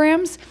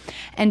programs.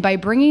 And by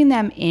bringing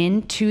them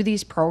into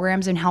these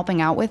programs and helping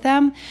out with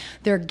them,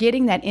 they're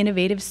getting that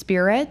innovative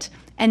spirit.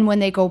 And when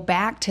they go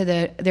back to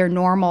their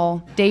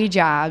normal day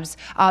jobs,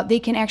 they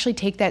can actually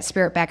take that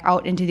spirit back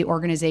out into the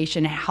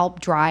organization and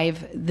help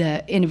drive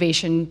the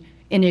innovation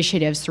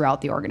initiatives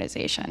throughout the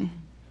organization.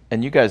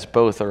 And you guys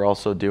both are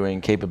also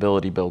doing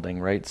capability building,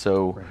 right?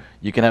 So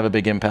you can have a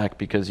big impact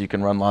because you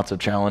can run lots of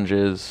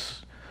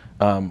challenges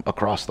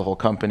across the whole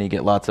company,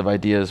 get lots of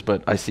ideas.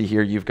 But I see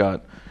here you've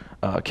got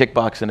a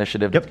Kickbox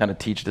initiative to kind of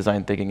teach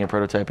design thinking and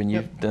prototyping.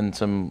 You've done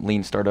some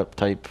lean startup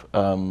type,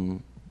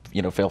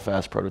 fail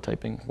fast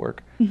prototyping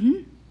work.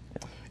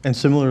 And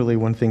similarly,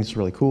 one thing that's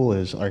really cool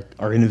is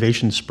our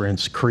innovation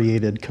sprints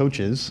created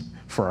coaches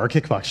for our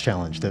Kickbox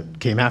challenge that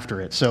came after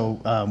it.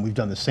 So we've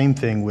done the same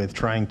thing with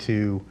trying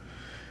to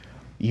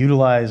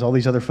utilize all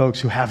these other folks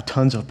who have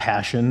tons of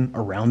passion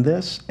around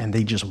this, and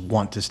they just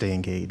want to stay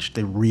engaged.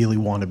 They really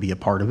want to be a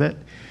part of it.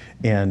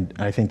 And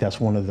I think that's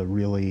one of the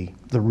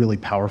really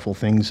powerful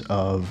things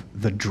of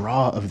the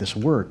draw of this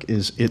work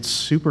is it's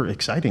super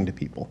exciting to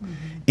people.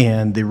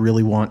 And they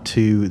really want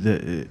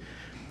to,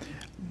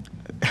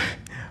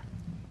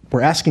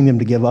 we're asking them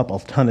to give up a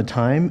ton of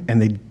time,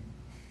 and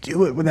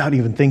do it without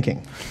even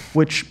thinking,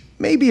 which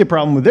may be a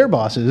problem with their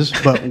bosses,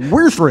 but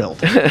we're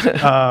thrilled.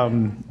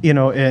 You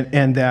know,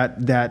 and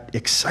that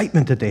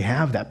excitement that they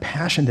have, that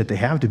passion that they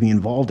have to be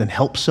involved and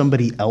help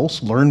somebody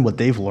else learn what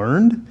they've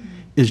learned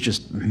is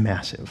just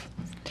massive.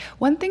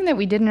 One thing that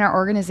we did in our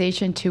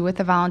organization too with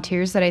the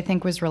volunteers that I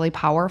think was really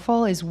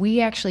powerful is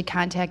we actually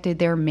contacted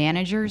their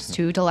managers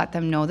too to let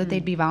them know that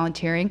they'd be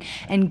volunteering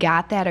and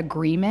got that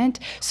agreement.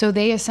 So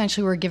they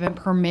essentially were given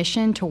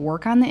permission to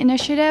work on the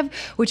initiative,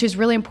 which is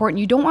really important.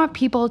 You don't want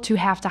people to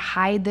have to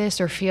hide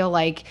this or feel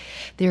like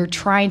they're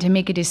trying to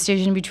make a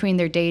decision between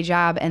their day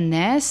job and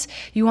this.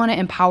 You want to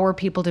empower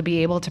people to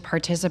be able to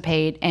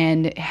participate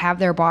and have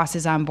their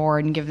bosses on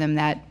board and give them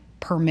that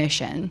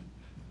permission.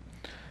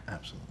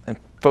 Absolutely. And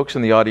folks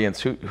in the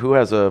audience, who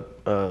has a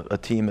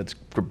team that's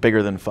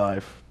bigger than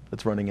 5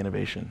 that's running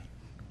innovation?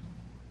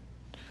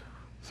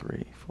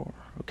 3, 4,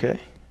 okay.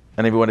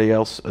 Anybody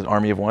else, an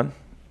army of 1?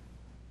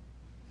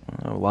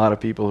 A lot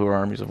of people who are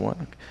armies of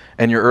 1.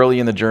 And you're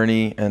early in the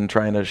journey and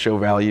trying to show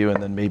value,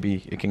 and then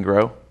maybe it can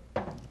grow?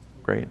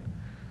 Great.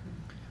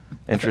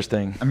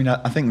 Interesting. I mean,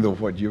 I think though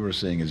what you were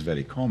saying is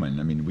very common.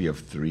 I mean, we have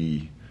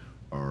 3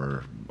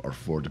 or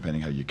 4,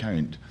 depending how you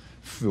count,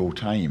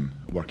 full-time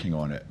working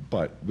on it,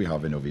 but we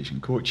have innovation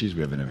coaches,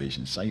 we have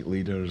innovation site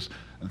leaders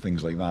and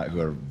things like that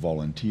who are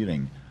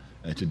volunteering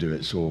to do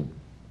it. So,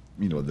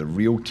 you know, the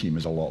real team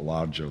is a lot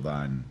larger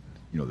than,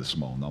 you know, the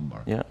small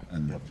number. Yeah.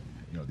 And,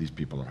 you know, these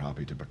people are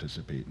happy to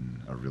participate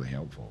and are really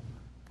helpful.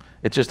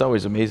 It just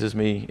always amazes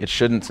me. It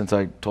shouldn't, since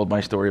I told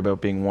my story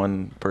about being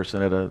one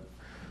person at a,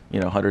 you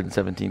know,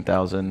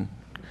 117,000.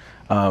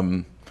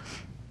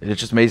 It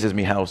just amazes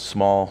me how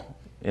small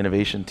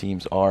innovation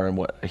teams are and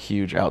what a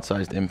huge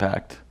outsized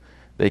impact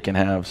they can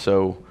have.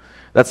 So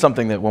that's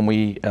something that when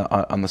we,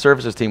 on the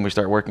services team, we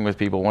start working with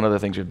people, one of the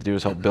things we have to do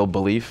is help build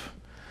belief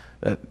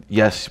that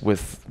yes,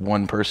 with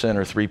 1 person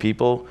or 3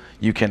 people,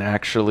 you can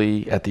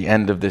actually, at the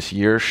end of this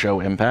year,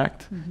 show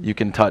impact. Mm-hmm. You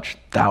can touch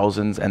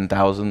thousands and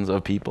thousands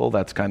of people.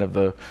 That's kind of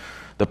the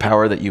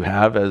power that you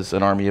have as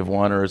an army of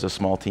 1 or as a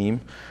small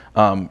team.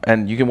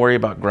 And you can worry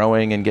about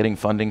growing and getting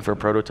funding for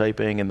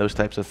prototyping and those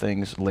types of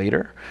things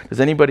later.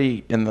 Does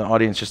anybody in the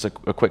audience, just a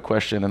quick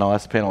question, and I'll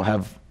ask the panel,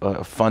 have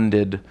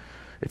funded,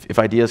 if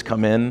ideas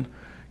come in,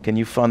 can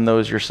you fund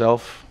those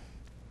yourself?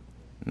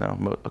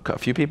 No, a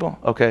few people?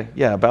 Okay,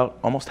 yeah, about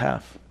almost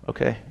half.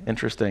 Okay,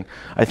 interesting.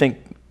 I think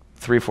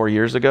 3 or 4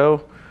 years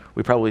ago,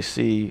 we probably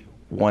see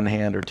 1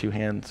 hand or 2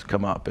 hands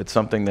come up. It's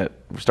something that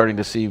we're starting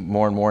to see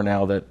more and more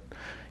now that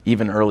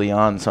even early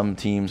on, some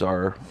teams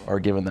are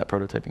given that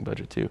prototyping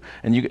budget too.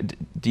 And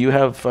do you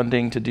have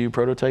funding to do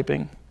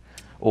prototyping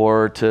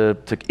or to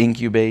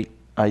incubate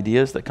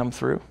ideas that come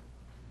through?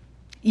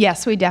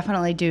 Yes, we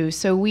definitely do.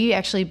 So we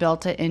actually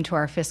built it into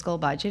our fiscal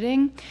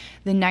budgeting.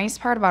 The nice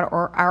part about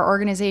our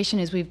organization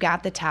is we've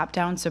got the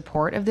top-down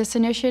support of this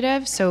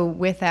initiative. So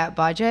with that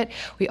budget,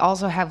 we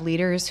also have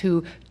leaders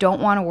who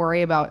don't want to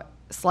worry about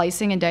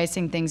slicing and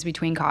dicing things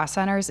between cost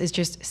centers. Is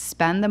just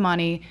spend the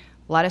money,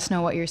 let us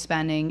know what you're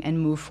spending, and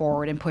move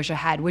forward and push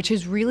ahead, which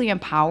is really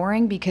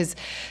empowering because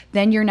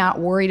then you're not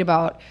worried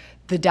about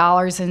the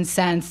dollars and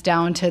cents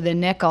down to the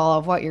nickel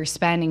of what you're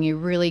spending. You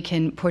really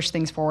can push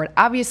things forward.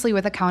 Obviously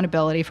with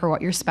accountability for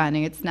what you're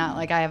spending. It's not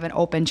like I have an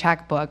open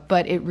checkbook,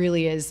 but it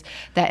really is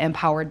that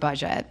empowered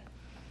budget.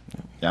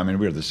 Yeah, I mean,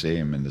 we're the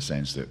same in the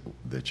sense that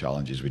the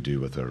challenges we do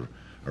with our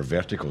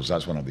verticals,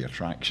 that's one of the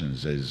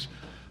attractions is,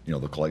 you know,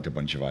 they'll collect a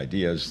bunch of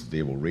ideas,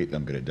 they will rate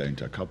them, get it down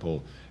to a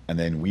couple, and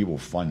then we will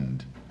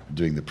fund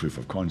doing the proof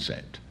of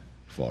concept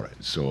for it.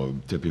 So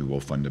typically we'll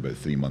fund about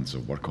 3 months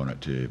of work on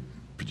it to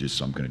produce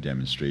some kind of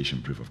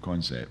demonstration proof of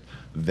concept.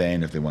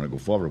 Then if they want to go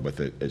forward with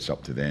it, it's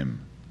up to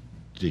them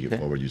to take it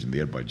forward using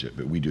their budget,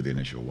 but we do the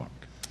initial work.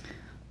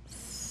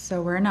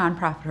 So we're a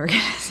nonprofit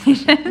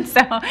organization,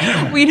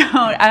 so we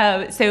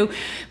don't. So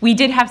we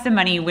did have some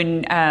money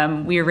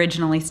when we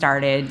originally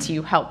started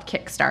to help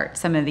kickstart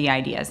some of the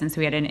ideas, and so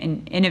we had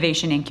an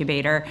innovation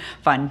incubator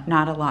fund.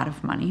 Not a lot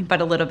of money,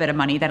 but a little bit of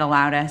money that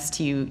allowed us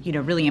to, you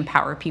know, really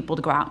empower people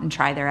to go out and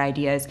try their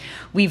ideas.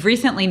 We've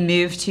recently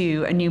moved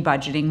to a new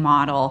budgeting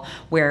model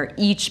where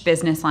each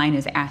business line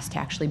is asked to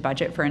actually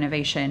budget for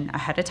innovation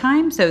ahead of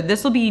time. So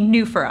this will be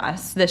new for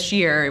us this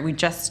year. We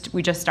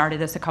just started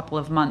this a couple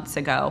of months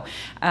ago.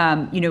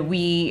 You know,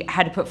 we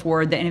had to put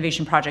forward the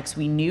innovation projects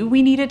we knew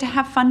we needed to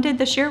have funded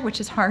this year,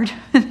 which is hard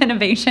with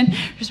innovation.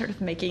 You're sort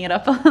of making it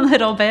up a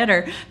little bit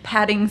or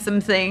padding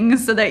some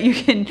things so that you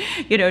can,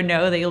 you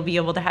know that you'll be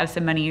able to have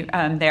some money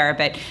there.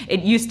 But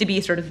it used to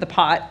be sort of the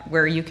pot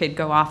where you could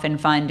go off and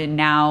fund, and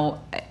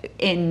now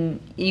in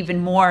even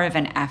more of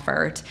an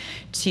effort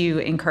to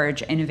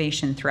encourage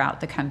innovation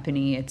throughout the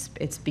company,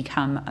 it's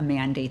become a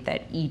mandate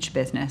that each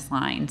business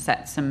line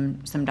sets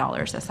some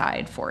dollars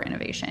aside for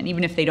innovation,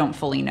 even if they don't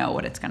fully know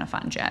what it's going to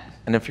fund yet.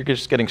 And if you're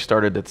just getting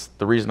started, it's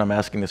the reason I'm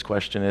asking this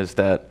question is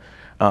that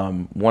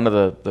one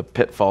of the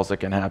pitfalls that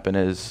can happen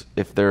is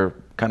if they're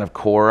kind of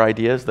core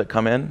ideas that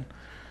come in,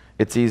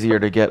 it's easier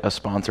to get a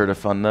sponsor to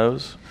fund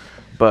those,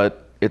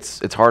 but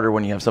it's harder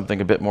when you have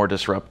something a bit more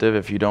disruptive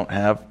if you don't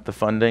have the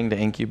funding to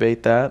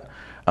incubate that.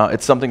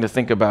 it's something to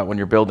think about when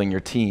you're building your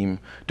team.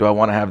 Do I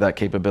want to have that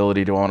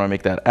capability? Do I want to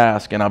make that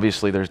ask? And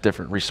obviously there's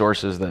different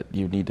resources that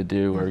you need to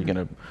do.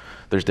 Or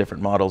there's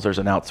different models. There's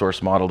an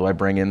outsourced model. Do I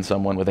bring in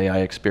someone with AI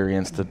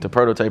experience to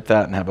prototype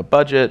that and have a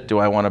budget? Do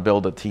I want to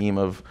build a team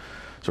of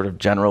sort of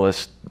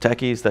generalist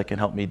techies that can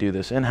help me do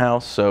this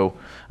in-house? So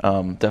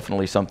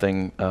definitely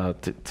something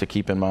to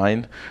keep in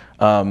mind.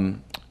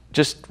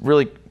 Just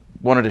really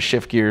wanted to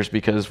shift gears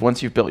because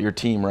once you've built your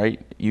team,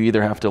 right, you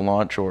either have to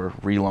launch or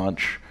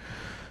relaunch.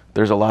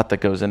 There's a lot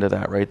that goes into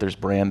that, right? There's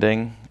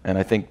branding, and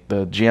I think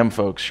the GM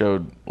folks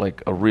showed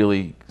like a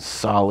really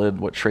solid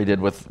what Trey did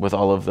with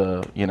all of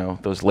the,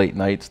 those late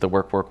nights, the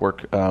work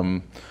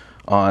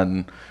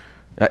on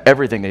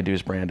everything they do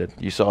is branded.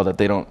 You saw that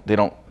they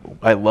don't.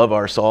 I love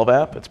our Solve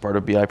app. It's part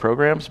of BI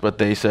programs, but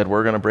they said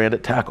we're going to brand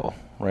it Tackle,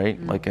 right?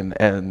 Like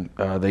and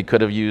they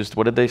could have used,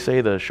 what did they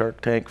say, the Shark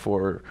Tank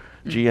for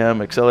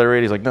GM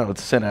Accelerate? He's like, no,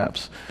 it's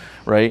Synapse.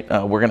 Right,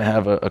 we're going to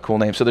have a cool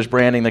name. So there's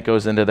branding that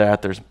goes into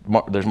that. There's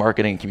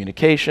marketing and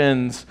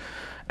communications,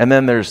 and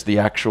then there's the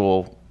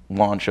actual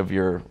launch of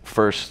your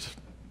first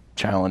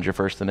challenge, your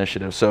first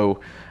initiative.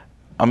 So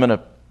I'm going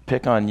to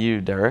pick on you,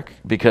 Derek,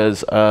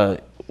 because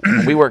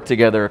we worked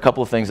together. A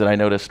couple of things that I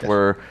noticed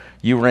were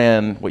you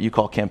ran what you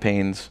call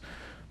campaigns,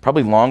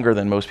 probably longer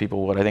than most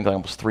people would. I think like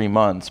almost 3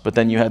 months. But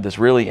then you had this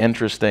really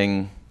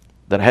interesting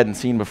that I hadn't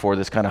seen before.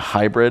 This kind of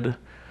hybrid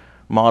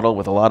model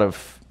with a lot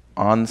of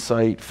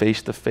on-site,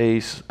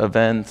 face-to-face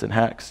events and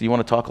hacks. You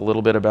want to talk a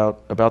little bit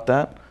about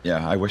that?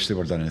 Yeah, I wish they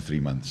were done in 3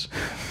 months.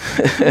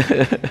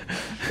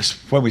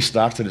 When we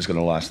started, it's going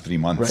to last 3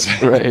 months.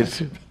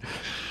 Right.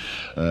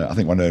 I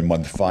think we're now in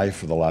month 5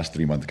 for the last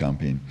 3-month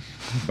campaign.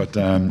 But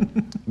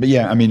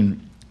yeah, I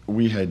mean,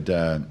 we had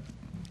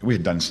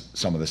done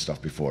some of this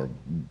stuff before.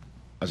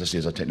 As I say,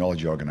 as a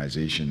technology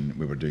organization,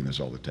 we were doing this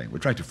all the time. We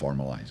tried to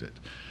formalize it.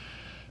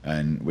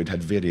 And we'd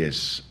had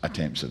various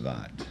attempts at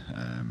that.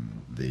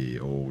 The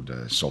old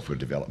software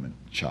development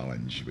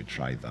challenge, we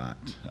tried that.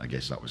 I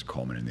guess that was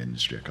common in the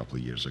industry a couple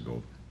of years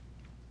ago.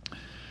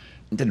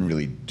 It didn't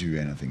really do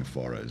anything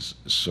for us.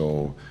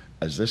 So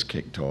as this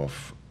kicked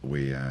off,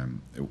 we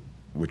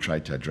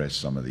tried to address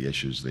some of the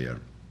issues there.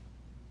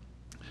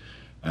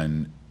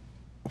 And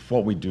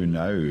what we do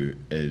now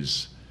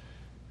is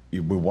we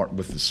work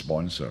with the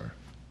sponsor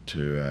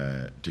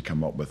to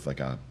come up with like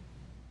a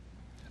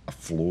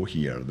flow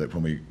here, that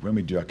when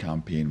we do a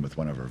campaign with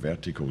one of our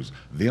verticals,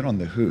 they're on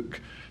the hook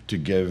to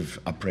give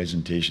a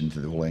presentation to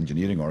the whole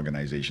engineering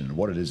organization and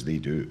what it is they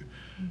do.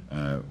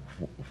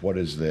 What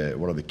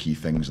are the key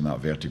things in that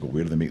vertical?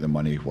 Where do they make the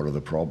money? What are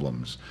the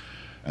problems?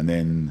 And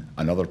then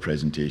another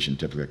presentation,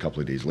 typically a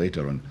couple of days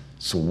later, on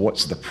so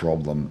what's the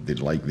problem they'd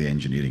like the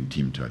engineering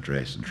team to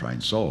address and try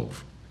and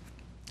solve.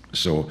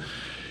 So,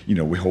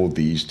 we hold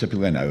these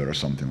typically an hour or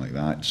something like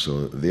that.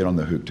 So they're on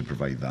the hook to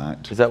provide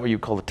that. Is that what you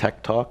call the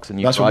tech talks? And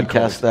you That's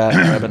broadcast that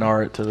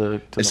webinar it to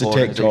the It's the the whole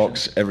tech organization?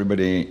 talks.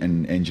 Everybody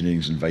in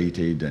engineering's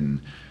invited,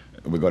 and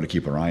we've got to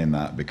keep our eye on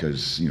that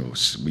because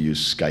we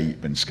use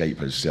Skype, and Skype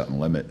has certain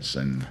limits.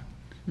 And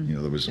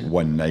there was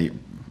one night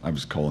I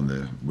was calling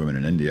the women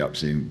in India up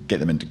saying, get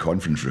them into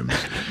conference rooms,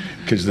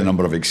 because the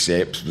number of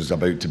accepts was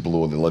about to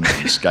blow the limit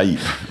of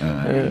Skype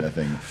kind of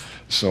thing.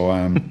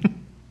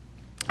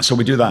 So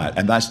we do that,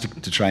 and that's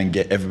to try and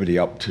get everybody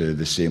up to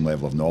the same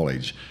level of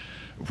knowledge.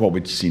 What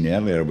we'd seen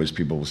earlier was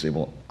people will say,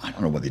 well, I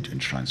don't know what they do in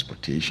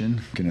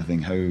transportation, kind of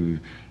thing.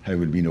 How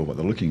would we know what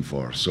they're looking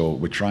for? So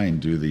we try and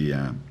do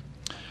the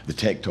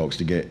tech talks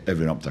to get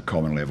everyone up to a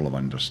common level of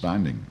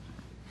understanding.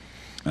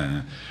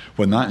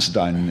 When that's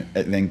done,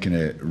 it then kind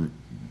of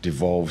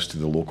devolves to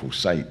the local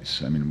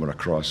sites. I mean, we're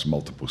across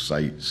multiple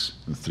sites,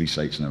 3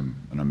 sites in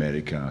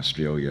America,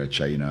 Australia,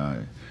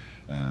 China,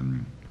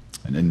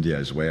 and India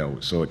as well.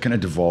 So it kind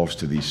of devolves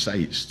to these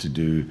sites to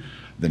do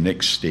the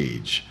next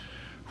stage,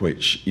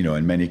 which,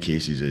 in many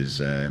cases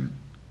is,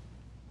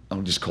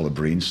 I'll just call it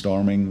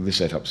brainstorming. They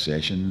set up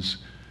sessions.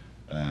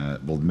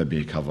 We'll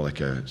maybe cover like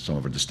some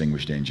of our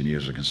distinguished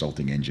engineers or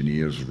consulting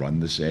engineers run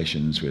the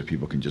sessions where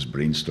people can just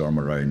brainstorm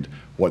around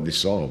what they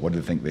saw, what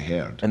do they think they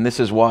heard. And this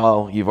is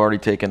while you've already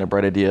taken a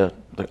bright idea,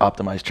 the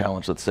optimized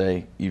challenge, let's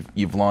say,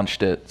 you've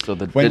launched it, so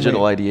the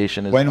digital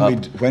ideation is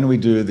up. When we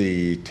do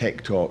the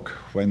tech talk,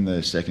 when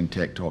the second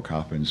tech talk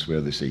happens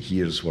where they say,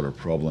 here's what our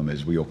problem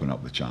is, we open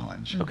up the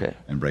challenge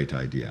and bright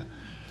idea.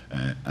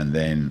 And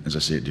then, as I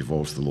say, it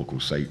devolves to the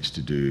local sites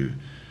to do,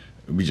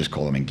 we just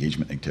call them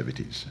engagement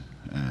activities.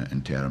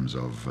 In terms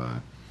of,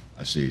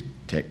 I say,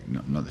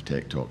 not the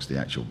tech talks, the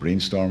actual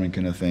brainstorming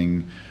kind of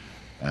thing.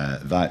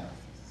 That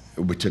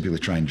we typically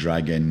try and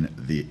drag in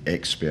the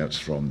experts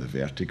from the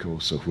vertical.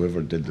 So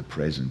whoever did the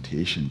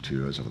presentation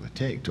to us or the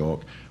tech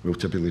talk, we'll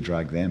typically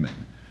drag them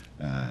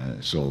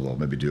in. So they'll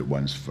maybe do it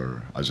once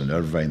for us in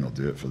Irvine, they'll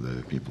do it for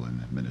the people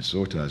in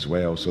Minnesota as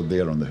well. So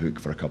they're on the hook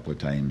for a couple of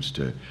times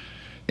to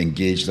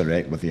engage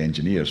direct with the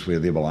engineers, where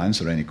they will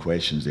answer any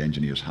questions the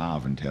engineers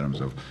have in terms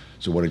of,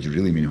 so what did you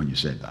really mean when you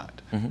said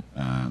that,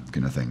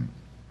 kind of thing.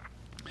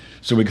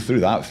 So we go through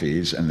that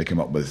phase and they come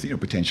up with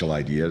potential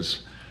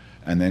ideas,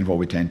 and then what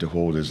we tend to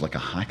hold is like a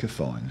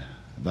hackathon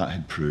that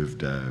had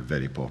proved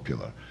very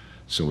popular.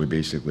 So we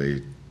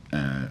basically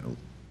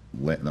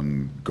let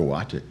them go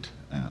at it.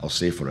 I'll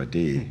say for a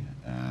day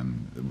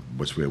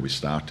was where we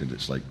started.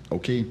 It's like,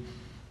 okay,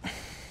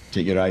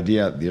 take your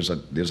idea. There's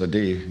a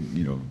day.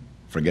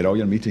 Forget all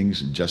your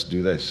meetings and just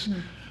do this.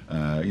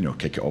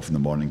 Kick it off in the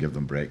morning, give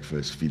them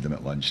breakfast, feed them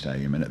at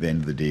lunchtime, and at the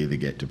end of the day, they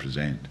get to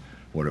present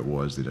what it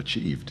was they'd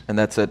achieved. And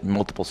that's at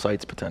multiple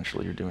sites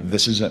potentially you're doing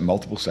This is at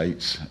multiple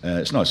sites.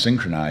 It's not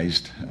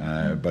synchronized,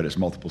 but it's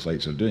multiple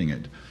sites are doing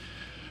it.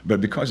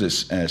 But because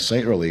it's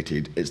site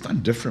related, it's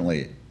done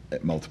differently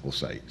at multiple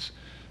sites.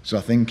 So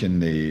I think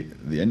in the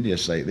India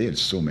site, they had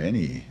so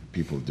many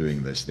people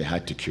doing this, they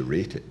had to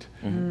curate it.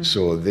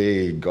 So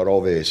they got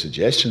all the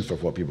suggestions for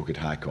what people could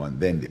hack on,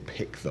 then they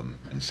picked them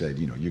and said,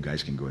 you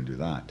guys can go and do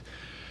that.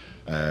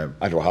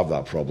 I don't have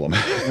that problem.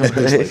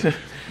 It's like,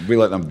 we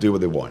let them do what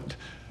they want,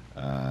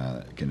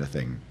 kind of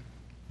thing.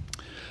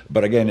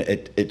 But again,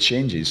 it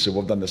changes. So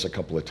we've done this a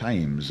couple of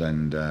times,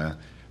 and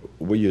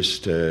we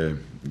used to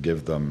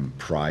give them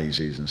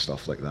prizes and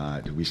stuff like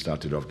that. We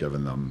started off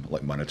giving them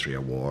like monetary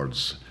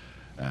awards.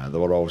 There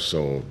were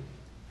also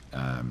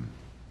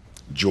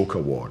joke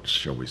awards,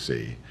 shall we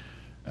say.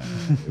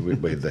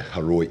 We had the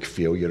Heroic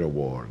Failure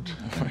Award.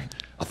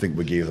 I think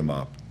we gave them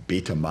a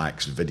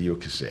Betamax video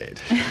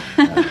cassette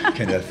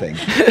kind of thing.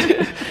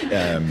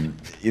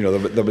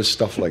 There was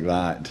stuff like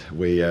that.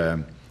 We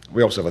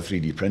also have a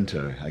 3D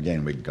printer.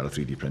 Again, we got a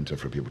 3D printer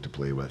for people to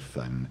play with,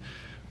 and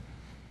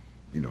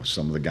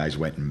some of the guys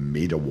went and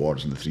made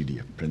awards on the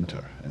 3D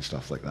printer and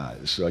stuff like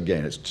that. So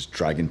again, it's just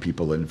dragging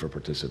people in for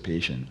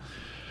participation.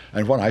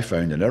 And what I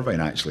found in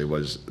Irvine actually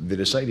was they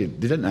decided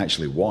they didn't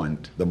actually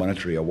want the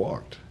monetary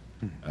award.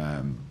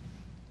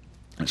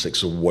 It's like,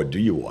 so what do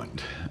you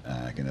want,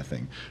 kind of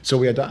thing. So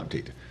we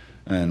adapted.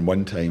 And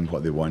one time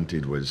what they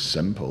wanted was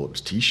simple. It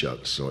was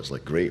T-shirts. So it's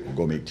like, great, we'll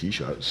go make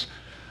T-shirts.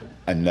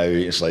 And now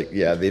it's like,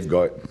 yeah,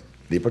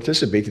 they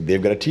participated,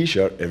 they've got a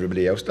T-shirt,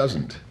 everybody else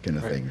doesn't, kind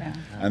of thing. Yeah.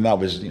 And that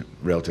was,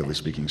 relatively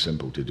speaking,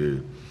 simple to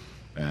do.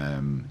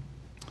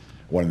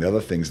 One of the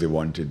other things they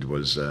wanted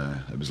was,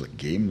 it was like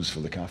games for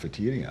the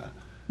cafeteria.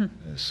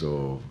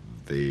 So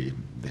they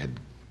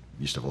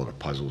used to have a lot of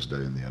puzzles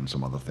down there and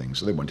some other things,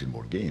 so they wanted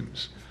more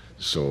games.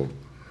 So,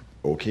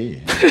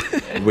 okay.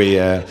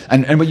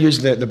 And we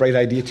used the Bright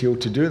Idea tool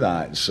to do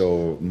that.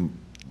 So,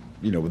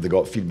 they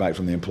got feedback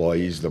from the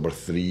employees. There were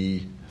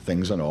 3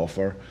 things on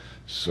offer.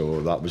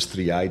 So that was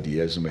 3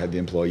 ideas, and we had the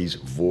employees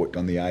vote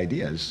on the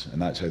ideas,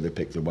 and that's how they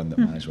picked the one that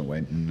management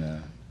went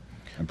and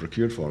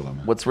procured for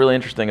them. What's really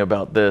interesting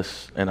about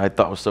this, and I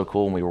thought was so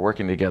cool when we were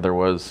working together,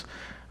 was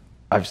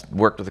I've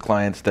worked with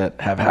clients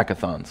that have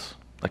hackathons,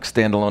 like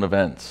standalone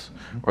events,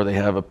 or they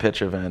have a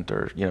pitch event,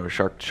 or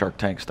Shark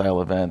Tank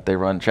style event. They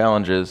run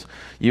challenges.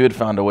 You had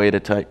found a way to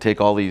take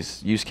all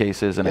these use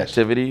cases and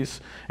activities,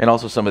 and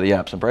also some of the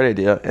apps and Bright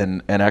Idea,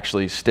 and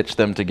actually stitch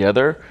them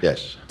together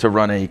to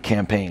run a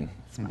campaign,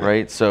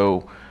 right?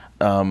 So,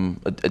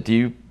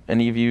 do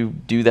any of you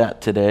do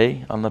that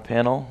today on the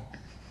panel?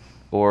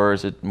 Or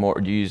is it more,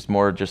 do you use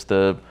more just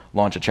to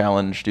launch a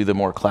challenge, do the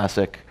more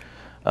classic,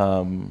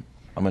 I'm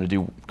going to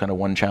do kind of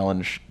one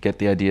challenge, get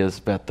the ideas,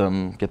 vet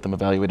them, get them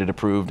evaluated,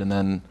 approved, and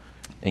then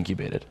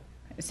incubated?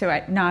 So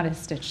not as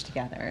stitched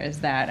together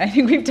as that. I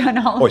think we've done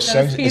all of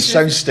those pieces. It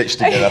sounds stitched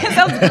together. It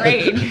sounds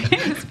great.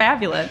 It's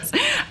fabulous.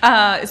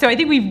 So I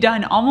think we've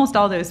done almost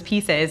all those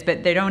pieces,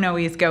 but they don't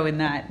always go in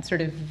that sort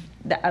of,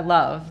 I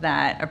love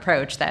that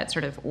approach, that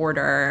sort of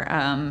order.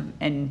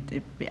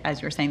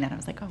 As you were saying that, I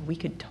was like, oh, we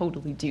could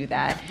totally do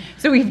that.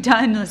 So we've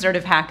done the sort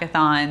of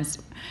hackathons,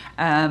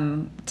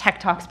 tech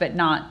talks, but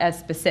not as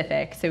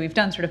specific. So we've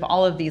done sort of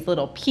all of these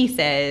little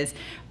pieces,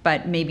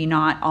 but maybe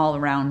not all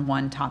around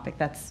one topic.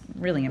 That's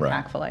really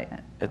impactful. Right.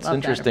 It's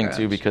interesting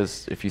too,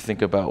 because if you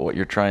think about what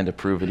you're trying to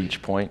prove at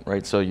each point,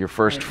 right? So you're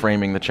first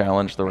framing the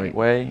challenge the right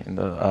way,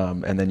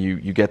 and then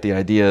you get the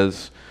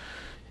ideas.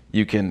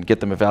 You can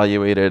get them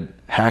evaluated,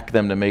 hack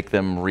them to make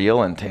them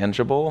real and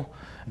tangible,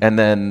 and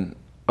then,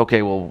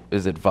 okay, well,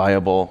 is it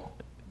viable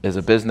as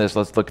a business?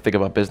 Let's think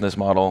about business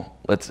model.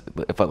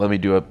 Let me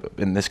do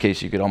in this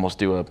case, you could almost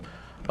do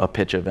a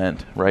pitch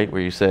event, right?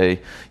 Where you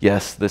say,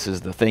 yes, this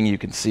is the thing, you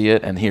can see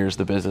it, and here's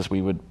the business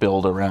we would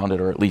build around it,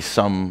 or at least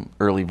some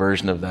early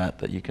version of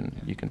that you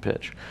can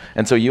pitch.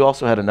 And so you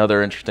also had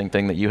another interesting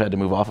thing that you had to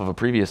move off of a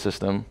previous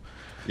system,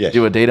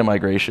 do a data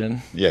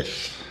migration.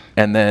 Yes.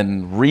 And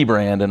then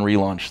rebrand and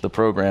relaunch the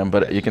program,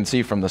 but you can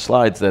see from the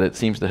slides that it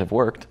seems to have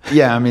worked.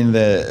 Yeah, I mean,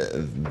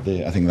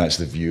 I think that's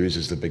the views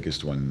is the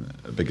biggest one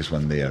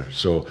there.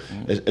 So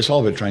it's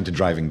all about trying to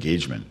drive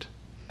engagement,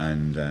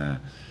 and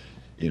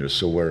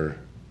so we're,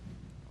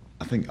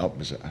 I think up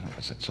is it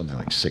something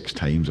like 6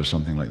 times or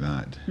something like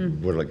that.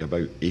 We're like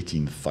about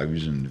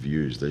 18,000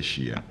 views this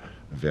year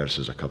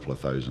versus a couple of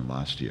thousand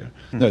last year.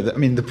 Now, I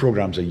mean, the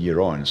program's a year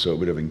on, so it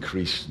would have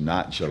increased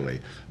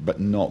naturally,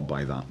 but not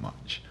by that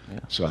much. Yeah.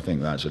 So I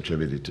think that's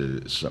attributed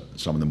to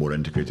some of the more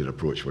integrated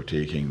approach we're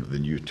taking, the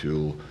new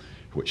tool,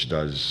 which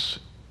does,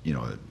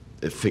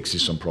 it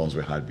fixes some problems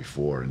we had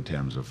before in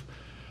terms of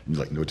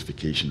like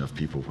notification of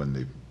people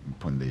when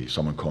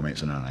someone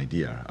comments on an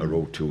idea. Our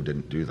old tool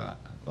didn't do that.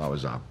 That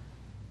was a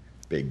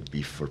big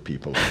beef for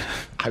people.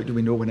 How do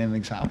we know when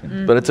anything's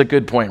happened? But it's a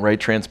good point, right?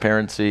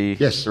 Transparency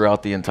Yes.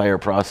 throughout the entire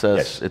process.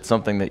 Yes. It's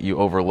something that you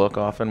overlook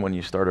often when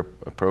you start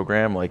a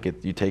program. Like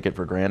you take it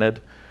for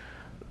granted.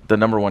 The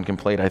number one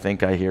complaint I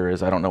think I hear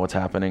is I don't know what's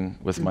happening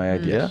with my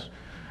idea. Yes.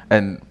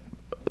 And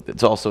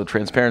it's also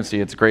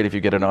transparency. It's great if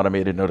you get an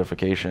automated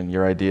notification.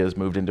 Your idea is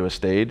moved into a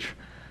stage.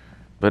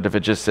 But if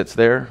it just sits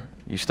there,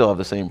 you still have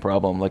the same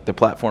problem. Like the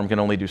platform can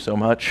only do so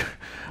much.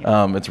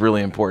 It's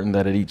really important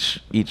that at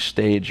each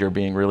stage you're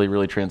being really,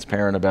 really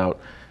transparent about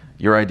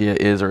your idea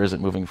is or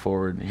isn't moving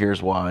forward.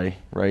 Here's why,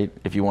 right?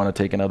 If you want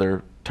to take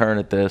another turn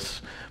at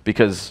this,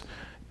 because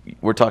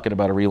we're talking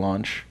about a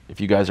relaunch. If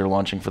you guys are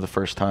launching for the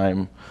first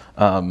time,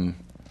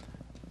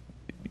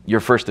 your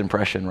first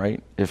impression,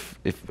 right? If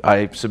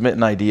I submit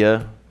an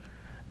idea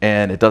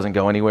and it doesn't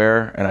go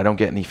anywhere and I don't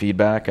get any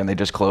feedback and they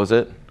just close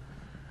it,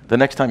 the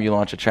next time you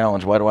launch a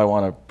challenge, why do I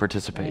want to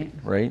participate,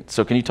 right?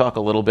 So can you talk a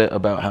little bit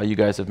about how you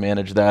guys have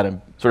managed that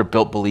and sort of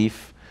built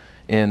belief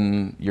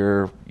in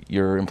your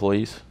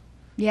employees?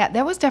 Yeah,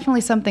 that was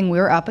definitely something we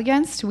were up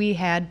against. We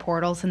had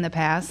portals in the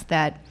past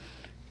that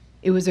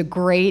it was a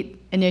great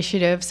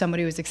initiative.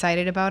 Somebody was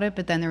excited about it,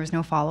 but then there was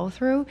no follow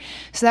through.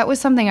 So that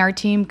was something our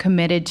team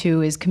committed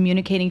to, is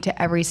communicating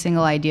to every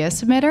single idea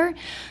submitter.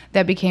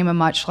 That became a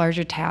much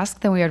larger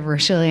task than we had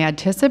originally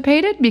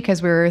anticipated,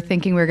 because we were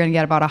thinking we were going to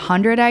get about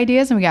 100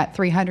 ideas and we got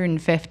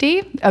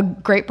 350. A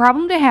great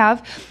problem to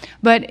have,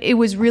 but it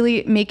was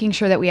really making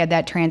sure that we had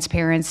that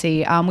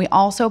transparency. We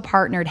also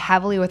partnered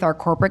heavily with our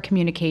corporate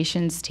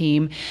communications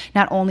team,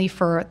 not only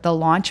for the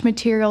launch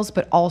materials,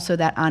 but also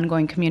that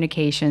ongoing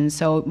communication.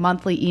 So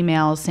monthly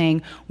emails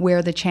saying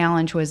where the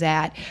challenge was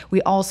at.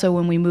 We also,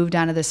 when we moved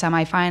on to the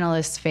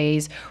semifinalist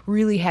phase,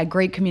 really had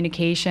great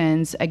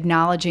communications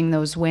acknowledging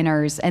those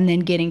winners, and then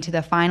getting to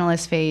the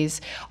finalist phase,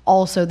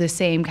 also the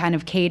same kind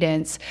of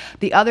cadence.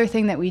 The other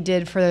thing that we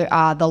did for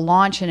the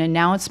launch and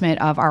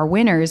announcement of our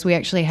winners, we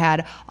actually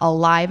had a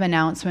live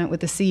announcement with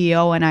the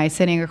CEO and I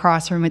sitting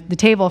across from the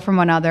table from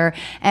one another,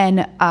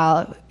 and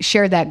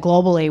shared that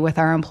globally with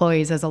our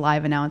employees as a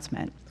live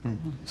announcement.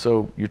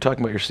 So you're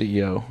talking about your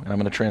CEO, and I'm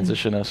going to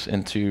transition us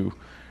into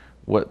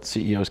what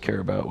CEOs care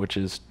about, which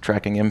is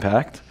tracking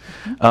impact.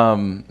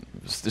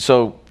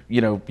 So, you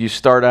know, you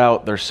start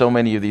out, there's so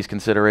many of these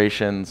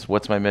considerations.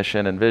 What's my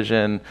mission and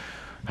vision?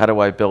 How do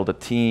I build a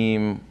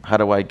team? How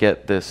do I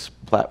get this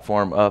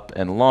platform up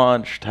and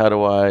launched? How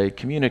do I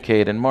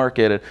communicate and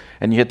market it?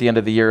 And you hit the end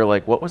of the year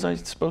like, what was I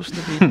supposed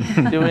to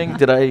be doing?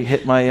 Did I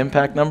hit my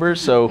impact numbers?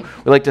 So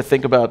we like to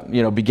think about,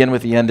 you know, begin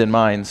with the end in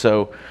mind.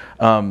 So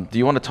do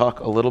you want to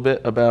talk a little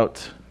bit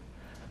about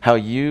how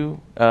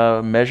you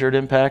measured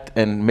impact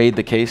and made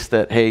the case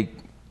that, hey,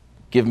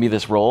 give me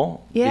this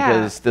role,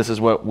 because this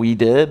is what we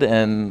did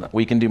and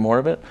we can do more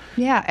of it?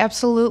 Yeah,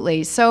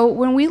 absolutely. So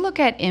when we look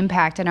at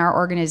impact in our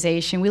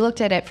organization, we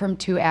looked at it from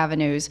two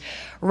avenues.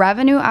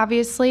 Revenue,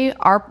 obviously,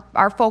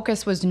 our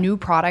focus was new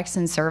products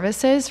and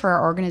services for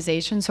our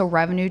organization, so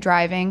revenue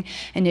driving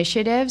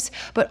initiatives,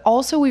 but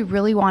also we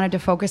really wanted to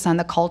focus on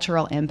the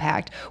cultural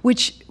impact,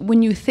 which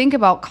when you think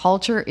about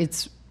culture,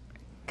 it's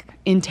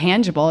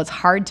intangible, it's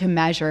hard to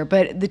measure,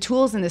 but the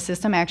tools in the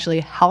system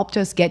actually helped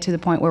us get to the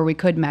point where we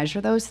could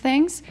measure those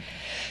things.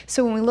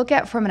 So when we look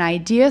at from an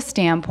idea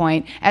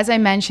standpoint, as I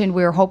mentioned,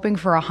 we were hoping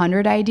for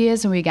 100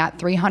 ideas and we got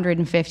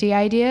 350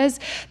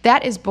 ideas.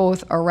 That is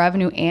both a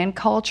revenue and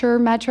culture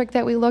metric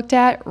that we looked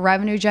at.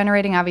 Revenue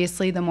generating,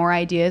 obviously, the more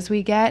ideas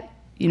we get,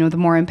 you know, the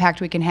more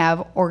impact we can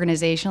have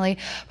organizationally,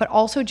 but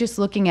also just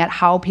looking at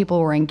how people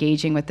were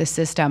engaging with the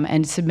system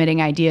and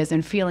submitting ideas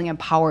and feeling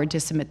empowered to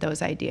submit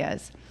those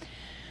ideas.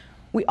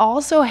 We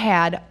also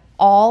had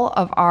all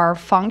of our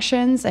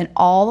functions and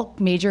all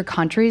major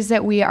countries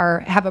that we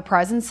have a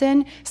presence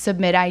in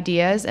submit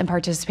ideas and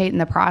participate in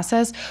the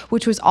process,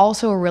 which was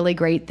also a really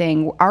great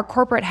thing. Our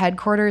corporate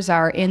headquarters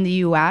are in the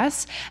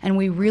US, and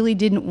we really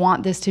didn't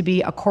want this to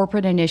be a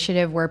corporate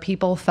initiative where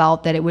people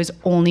felt that it was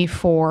only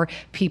for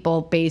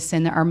people based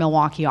in our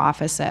Milwaukee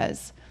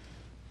offices.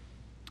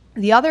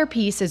 The other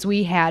piece is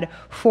we had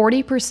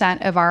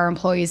 40% of our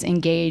employees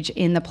engage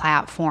in the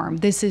platform.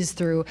 This is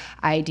through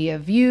idea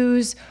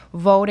views,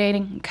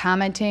 voting,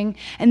 commenting,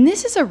 and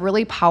this is a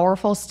really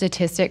powerful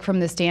statistic from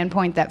the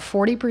standpoint that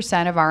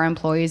 40% of our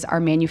employees are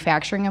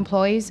manufacturing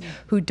employees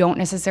who don't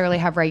necessarily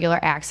have regular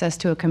access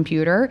to a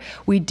computer.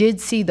 We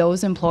did see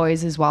those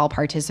employees as well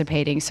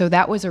participating, so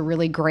that was a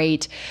really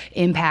great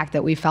impact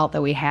that we felt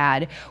that we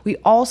had. We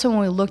also, when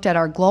we looked at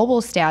our global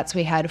stats,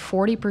 we had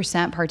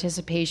 40%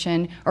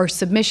 participation or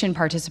submission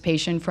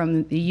participation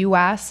from the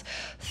US,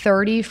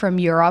 30 from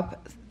Europe,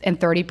 and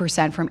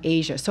 30% from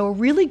Asia. So a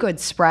really good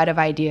spread of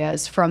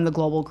ideas from the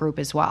global group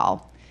as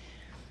well.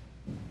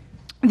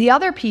 The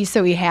other piece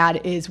that we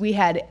had is we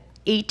had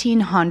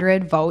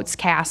 1,800 votes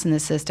cast in the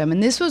system.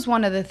 And this was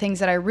one of the things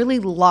that I really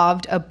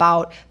loved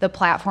about the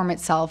platform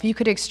itself. You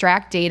could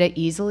extract data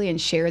easily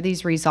and share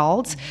these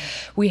results.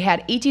 We had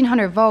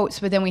 1,800 votes,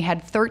 but then we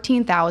had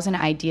 13,000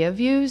 idea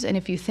views. And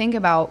if you think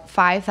about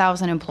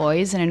 5,000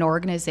 employees in an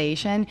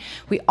organization,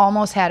 we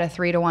almost had a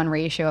 3-to-1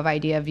 ratio of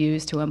idea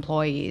views to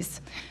employees.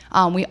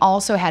 We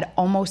also had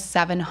almost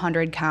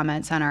 700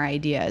 comments on our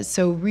ideas.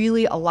 So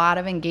really a lot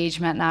of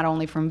engagement, not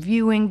only from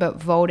viewing, but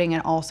voting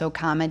and also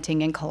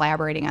commenting and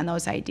collaborating on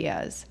those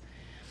ideas.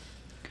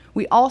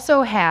 We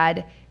also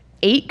had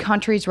 8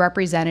 countries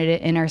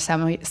represented in our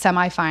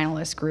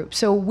semi-finalist group.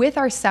 So with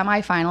our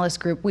semi-finalist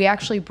group, we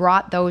actually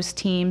brought those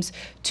teams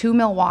to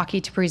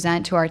Milwaukee to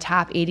present to our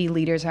top 80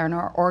 leaders in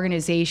our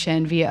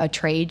organization via a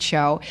trade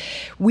show.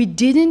 We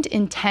didn't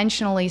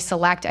intentionally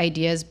select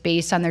ideas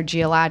based on their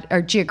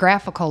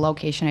geographical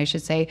location, I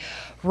should say.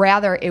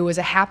 Rather, it was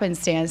a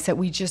happenstance that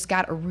we just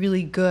got a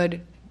really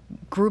good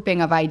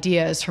grouping of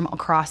ideas from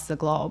across the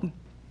globe.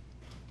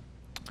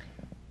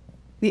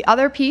 The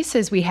other piece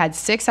is we had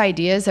 6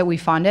 ideas that we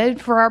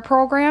funded for our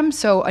program.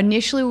 So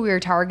initially we were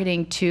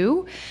targeting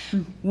 2.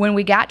 When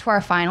we got to our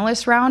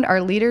finalist round,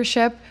 our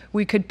leadership,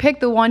 we could pick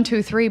the 1,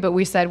 2, 3, but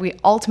we said we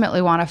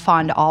ultimately want to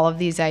fund all of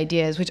these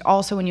ideas, which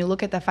also when you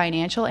look at the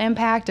financial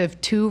impact of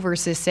 2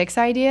 versus 6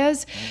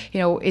 ideas, you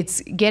know,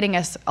 it's getting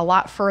us a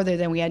lot further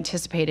than we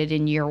anticipated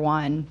in year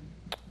 1.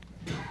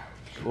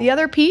 The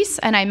other piece,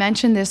 and I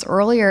mentioned this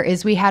earlier,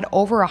 is we had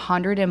over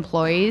 100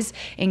 employees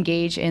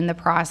engage in the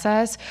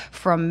process,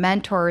 from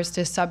mentors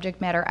to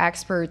subject matter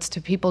experts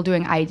to people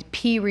doing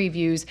IP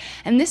reviews.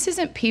 And this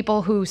isn't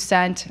people who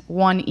sent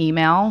one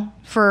email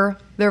for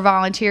their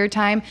volunteer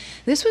time.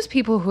 This was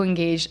people who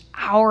engaged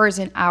hours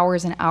and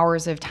hours and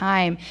hours of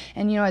time.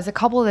 And you know, as a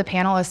couple of the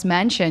panelists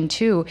mentioned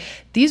too,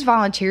 these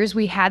volunteers,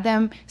 we had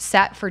them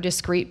set for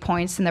discrete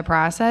points in the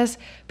process.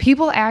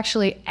 People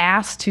actually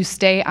asked to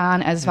stay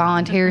on as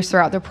volunteers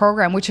throughout the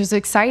program, which is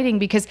exciting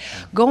because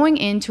going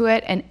into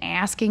it and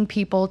asking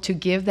people to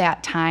give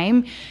that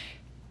time,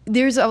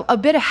 there's a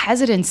bit of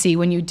hesitancy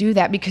when you do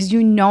that because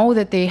you know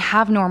that they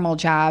have normal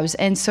jobs.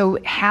 And so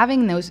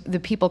having the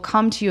people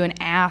come to you and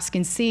ask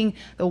and seeing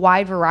the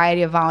wide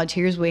variety of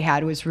volunteers we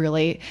had was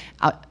really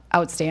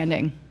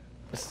outstanding.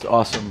 It's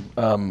awesome.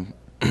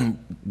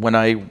 When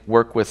I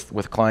work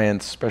with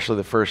clients, especially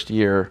the first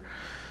year,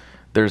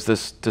 there's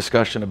this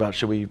discussion about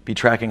should we be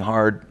tracking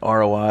hard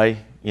ROI?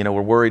 You know,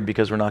 we're worried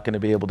because we're not going to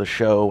be able to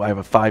show, I have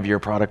a 5-year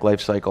product life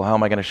cycle, how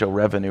am I going to show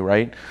revenue,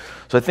 right?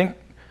 So I think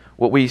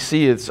what we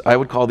see is, I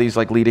would call these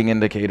like leading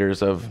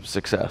indicators of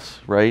success,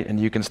 right? And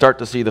you can start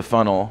to see the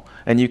funnel,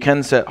 and you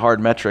can set hard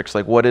metrics,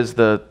 like what is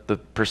the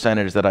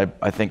percentage that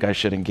I think I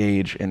should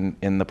engage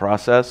in the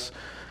process?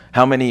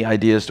 How many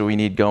ideas do we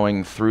need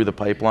going through the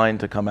pipeline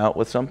to come out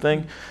with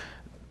something?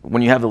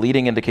 When you have the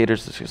leading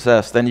indicators of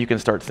success, then you can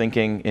start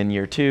thinking in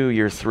year 2,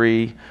 year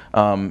 3,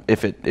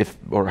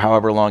 or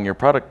however long your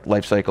product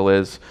life cycle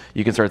is,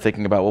 you can start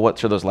thinking about, well, what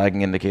should those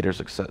lagging indicators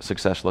of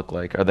success look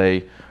like? Are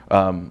they,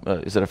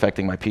 is it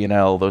affecting my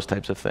P&L, those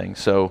types of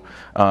things? So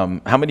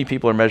how many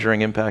people are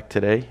measuring impact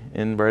today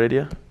in Bright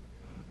Idea?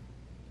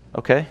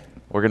 Okay,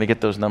 we're gonna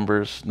get those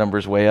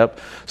numbers way up.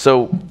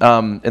 So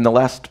in the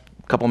last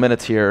couple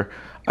minutes here,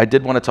 I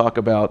did want to talk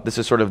about, this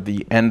is sort of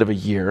the end of a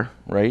year,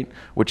 right?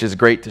 Which is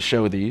great to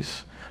show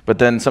these, but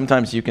then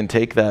sometimes you can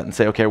take that and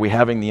say, okay, are we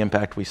having the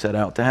impact we set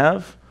out to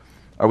have?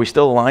 Are we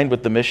still aligned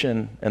with the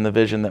mission and the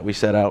vision that we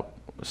set out?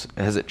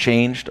 Has it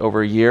changed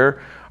over a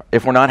year?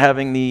 If we're not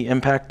having the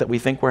impact that we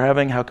think we're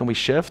having, how can we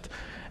shift?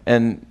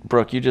 And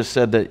Brooke, you just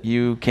said that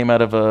you came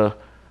out of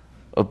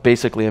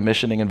basically a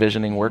missioning and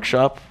visioning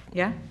workshop.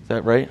 Yeah. Is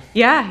that right?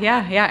 Yeah,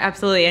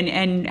 absolutely.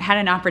 And had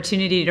an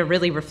opportunity to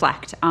really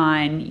reflect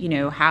on, you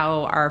know,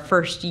 how our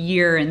first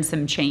year and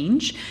some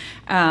change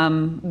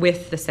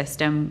with the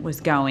system was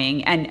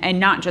going, and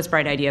not just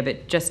Bright Idea,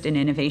 but just in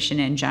innovation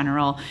in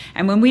general.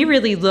 And when we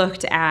really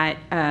looked at,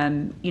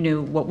 you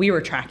know, what we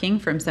were tracking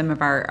from some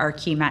of our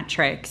key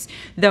metrics,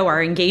 though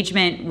our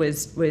engagement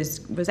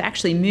was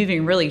actually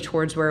moving really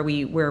towards where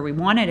we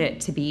wanted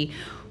it to be,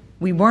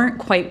 we weren't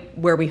quite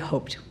where we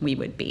hoped we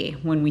would be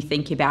when we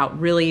think about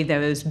really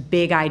those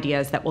big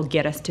ideas that will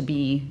get us to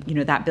be, you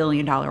know, that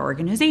billion-dollar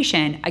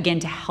organization, again,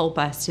 to help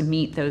us to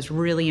meet those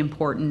really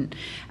important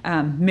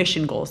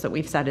mission goals that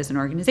we've set as an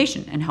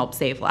organization and help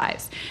save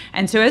lives.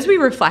 And so as we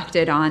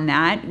reflected on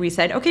that, we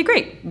said, okay,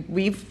 great,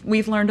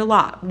 we've learned a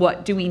lot.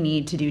 What do we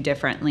need to do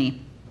differently?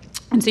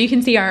 And so you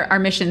can see our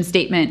mission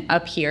statement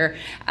up here.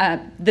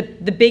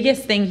 The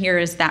biggest thing here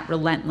is that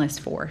relentless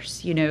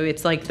force. You know,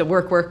 it's like the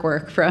work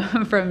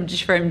from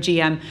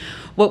GM.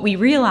 What we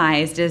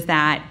realized is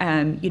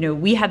that, you know,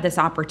 we had this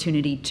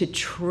opportunity to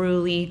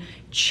truly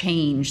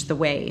change the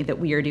way that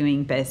we are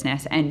doing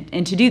business.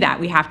 And to do that,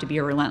 we have to be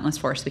a relentless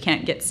force. We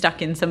can't get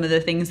stuck in some of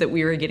the things that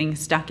we were getting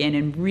stuck in,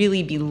 and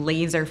really be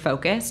laser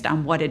focused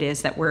on what it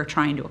is that we're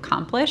trying to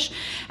accomplish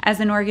as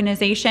an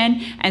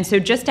organization. And so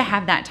just to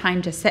have that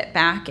time to sit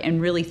back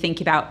and really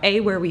think about, A,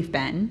 where we've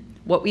been,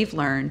 what we've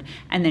learned,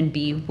 and then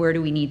B, where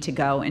do we need to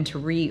go and to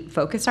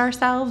refocus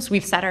ourselves.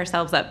 We've set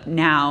ourselves up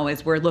now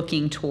as we're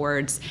looking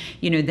towards,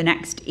 the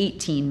next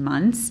 18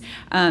 months,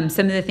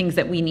 some of the things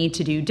that we need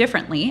to do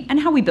differently and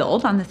how we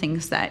build on the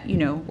things that,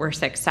 were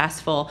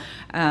successful.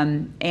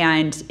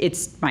 And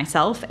it's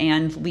myself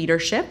and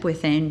leadership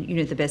within,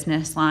 the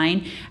business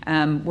line.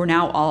 We're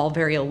now all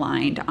very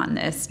aligned on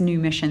this new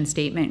mission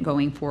statement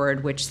going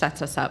forward, which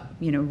sets us up,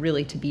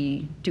 really to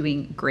be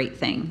doing great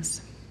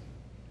things.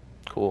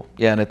 Cool.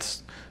 Yeah, and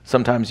it's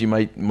sometimes you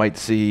might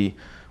see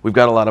we've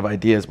got a lot of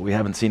ideas, but we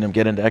haven't seen them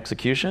get into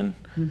execution.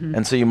 Mm-hmm.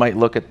 And so you might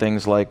look at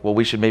things like, well,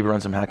 we should maybe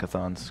run some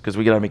hackathons because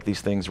we got to make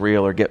these things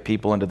real or get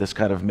people into this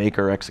kind of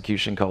maker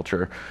execution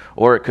culture.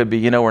 Or it could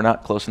be, we're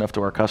not close enough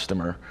to our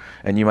customer,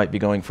 and you might be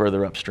going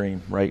further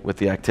upstream, right, with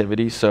the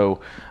activity. So,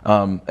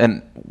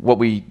 and what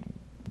we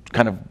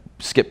kind of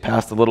skip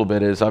past a little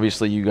bit is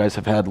obviously you guys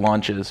have had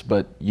launches,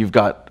 but you've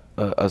got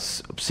a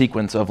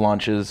sequence of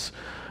launches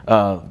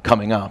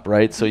coming up,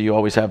 right? So you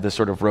always have this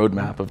sort of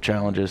roadmap of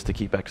challenges to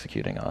keep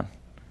executing on.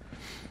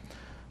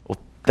 Well,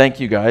 thank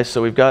you guys.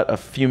 So we've got a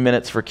few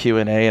minutes for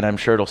Q&A, and I'm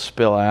sure it'll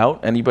spill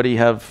out. Anybody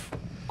have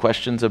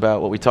questions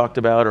about what we talked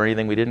about or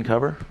anything we didn't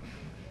cover?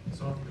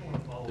 So I think I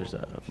want to follow There's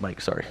a mic,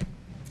 sorry.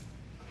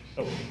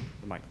 Oh,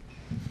 the mic.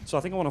 So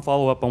I think I want to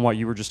follow up on what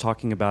you were just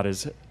talking about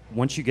is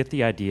once you get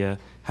the idea,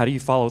 how do you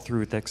follow through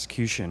with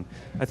execution?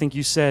 I think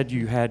you said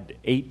you had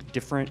 8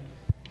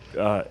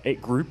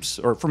 groups,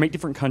 or from 8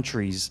 different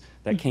countries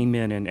that came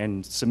in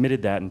and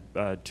submitted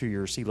that to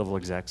your C-level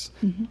execs.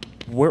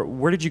 Mm-hmm.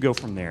 Where did you go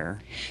from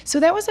there? So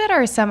that was at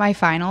our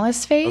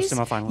semifinalist phase. Oh,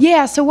 semifinalist.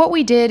 Yeah, so what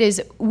we did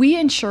is we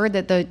ensured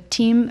that the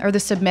team or the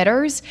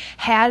submitters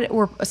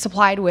were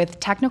supplied with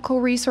technical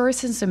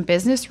resources and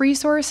business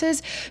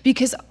resources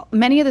because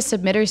many of the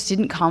submitters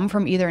didn't come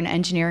from either an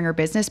engineering or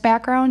business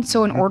background.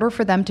 So in order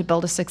for them to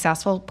build a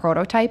successful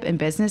prototype and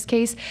business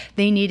case,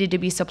 they needed to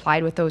be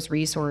supplied with those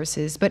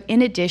resources. But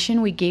in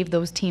addition, we gave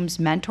those teams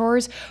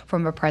mentors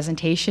from a presentation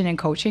and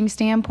coaching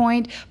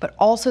standpoint, but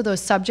also those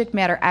subject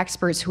matter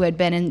experts who had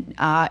been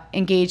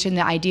engaged in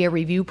the idea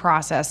review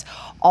process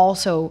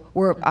also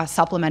were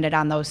supplemented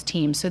on those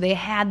teams. So they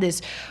had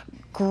this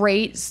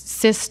great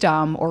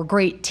system or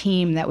great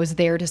team that was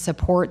there to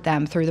support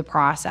them through the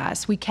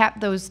process. We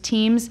kept those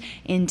teams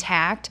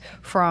intact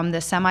from the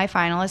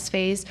semifinalist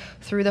phase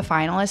through the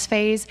finalist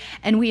phase,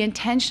 and we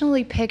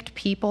intentionally picked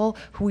people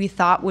who we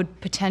thought would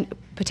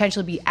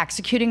potentially be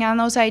executing on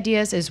those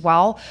ideas as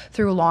well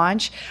through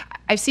launch.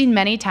 I've seen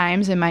many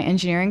times in my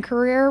engineering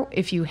career,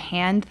 if you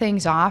hand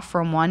things off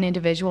from one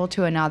individual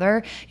to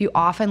another, you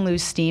often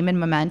lose steam and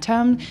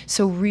momentum.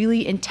 So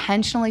really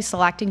intentionally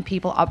selecting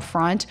people up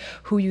front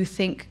who you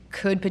think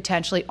could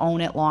potentially own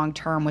it long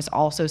term was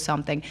also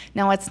something.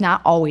 Now, it's not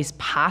always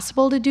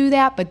possible to do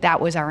that, but that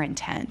was our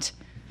intent.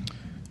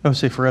 I would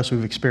say for us,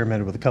 we've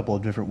experimented with a couple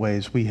of different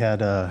ways. We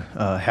had a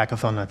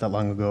hackathon not that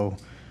long ago,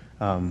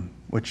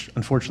 which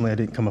unfortunately I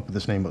didn't come up with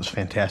this name, but it was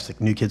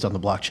fantastic. New Kids on the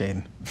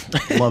Blockchain.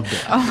 Loved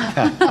it.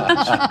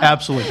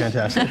 Absolutely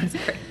fantastic.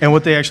 And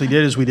what they actually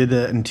did is we did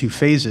that in 2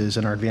 phases,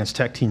 and our advanced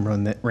tech team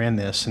ran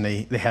this, and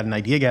they had an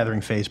idea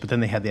gathering phase, but then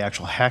they had the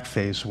actual hack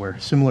phase where,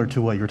 similar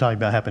to what you were talking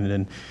about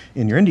happening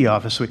in your India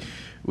office,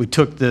 we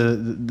took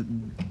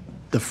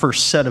the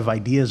first set of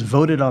ideas,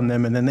 voted on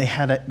them, and then they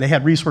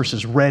had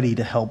resources ready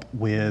to help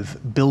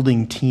with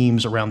building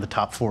teams around the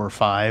top 4 or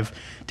 5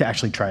 to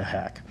actually try a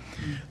hack.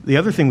 The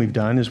other thing we've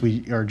done is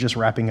we are just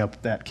wrapping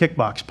up that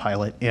Kickbox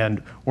pilot,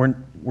 and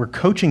we're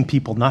coaching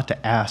people not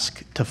to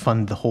ask to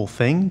fund the whole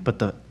thing, but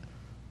to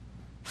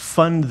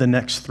fund the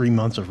next 3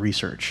 months of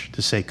research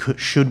to say,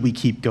 should we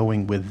keep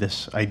going with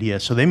this idea?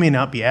 So they may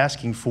not be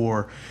asking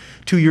for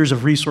 2 years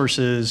of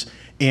resources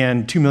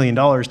and $2 million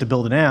to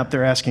build an app.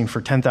 They're asking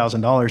for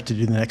 $10,000 to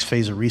do the next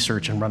phase of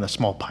research and run a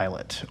small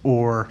pilot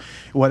or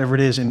whatever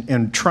it is,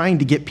 and trying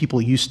to get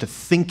people used to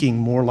thinking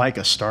more like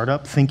a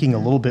startup, thinking a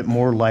little bit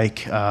more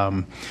like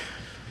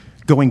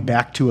going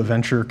back to a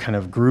venture kind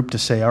of group to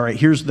say, all right,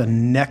 here's the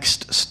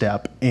next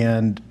step,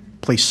 and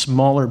place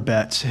smaller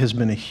bets has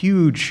been a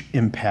huge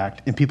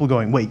impact. And people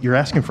going, wait, you're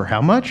asking for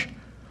how much?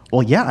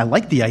 Well, yeah, I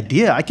like the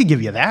idea. I could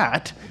give you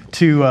that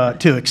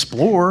to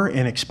explore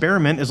and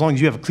experiment as long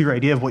as you have a clear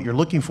idea of what you're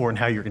looking for and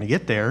how you're going to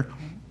get there.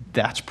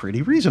 That's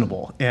pretty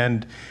reasonable.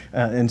 And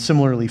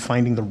similarly,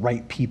 finding the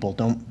right people.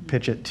 Don't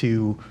pitch it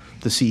to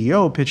the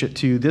CEO, pitch it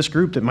to this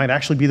group that might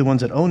actually be the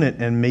ones that own it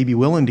and may be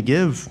willing to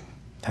give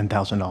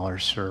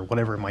 $10,000 or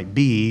whatever it might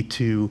be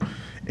to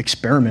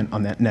experiment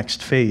on that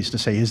next phase to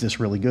say, is this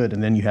really good?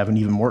 And then you have an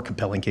even more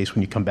compelling case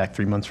when you come back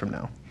 3 months from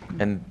now.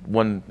 And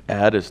one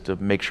add is to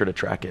make sure to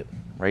track it,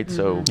 right?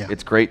 So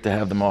it's great to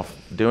have them off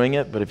doing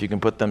it, but if you can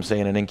put them, say,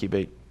 in an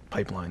incubate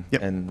pipeline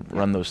and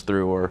run those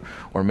through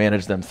or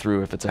manage them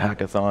through if it's a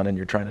hackathon and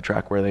you're trying to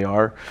track where they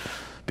are,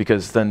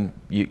 because then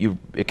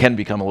it can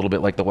become a little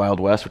bit like the Wild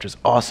West, which is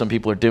awesome.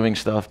 People are doing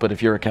stuff, but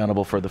if you're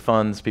accountable for the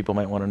funds, people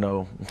might want to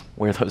know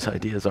where those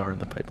ideas are in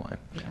the pipeline.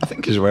 I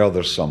think as well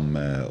there's some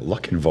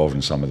luck involved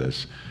in some of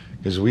this,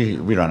 because we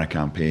ran a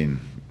campaign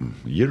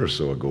a year or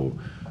so ago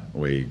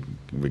We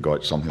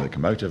got something that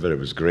came out of it. It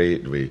was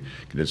great. We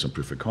did some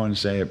proof of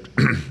concept,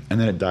 and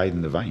then it died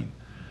in the vine,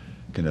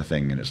 kind of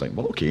thing. And it's like,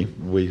 well, okay,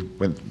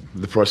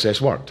 the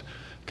process worked,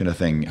 kind of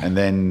thing. And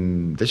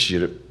then this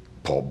year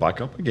it popped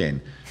back up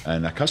again,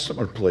 and a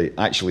customer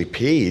actually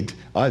paid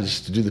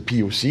us to do the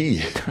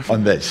POC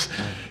on this,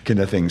 kind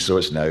of thing. So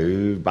it's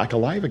now back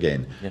alive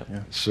again. Yep.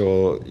 Yeah.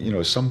 So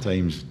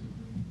sometimes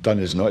done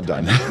is not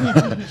done.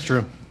 It's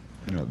true.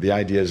 The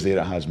idea is there,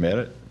 it has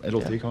merit,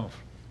 it'll take off.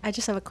 I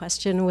just have a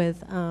question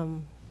with a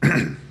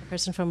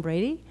person from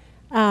Brady.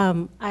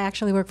 I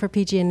actually work for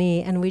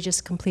PG&E, and we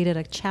just completed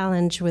a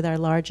challenge with our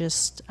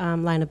largest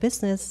line of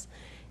business,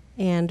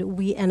 and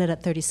we ended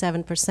at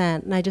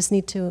 37%. And I just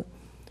need to,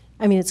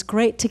 it's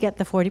great to get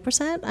the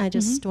 40%. I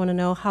just want to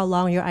know how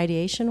long your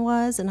ideation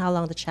was and how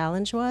long the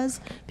challenge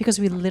was, because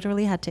we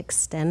literally had to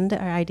extend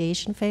our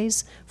ideation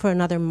phase for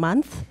another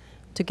month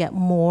to get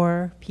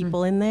more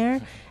people in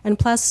there. And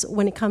plus,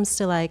 when it comes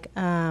to like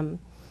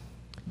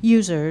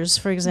users,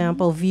 for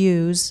example,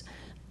 views,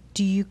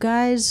 do you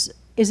guys,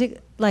 is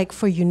it like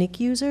for unique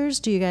users?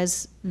 Do you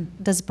guys,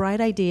 does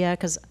Bright Idea,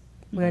 because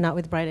we're not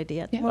with Bright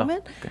Idea at the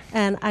moment,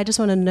 and I just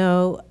want to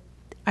know,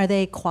 are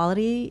they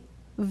quality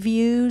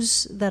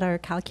views that are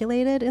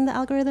calculated in the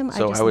algorithm?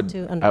 So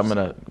I'm going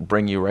to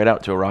bring you right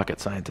out to a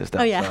rocket scientist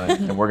outside,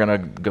 and we're going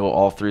to go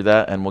all through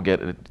that, and we'll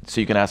get it, so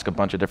you can ask a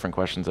bunch of different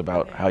questions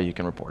about how you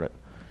can report it.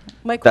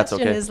 My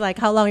question is like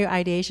how long your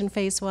ideation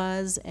phase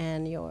was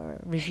and your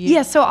review.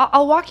 Yeah, so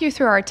I'll walk you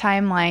through our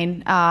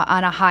timeline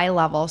on a high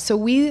level. So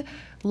we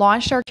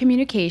launched our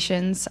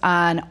communications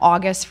on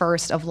August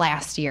 1st of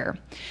last year.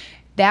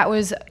 That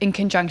was in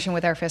conjunction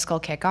with our fiscal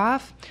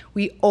kickoff.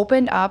 We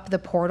opened up the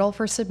portal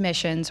for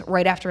submissions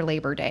right after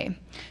Labor Day.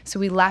 So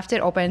we left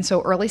it open,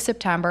 so early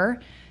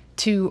September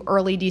to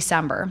early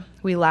December,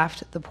 we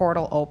left the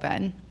portal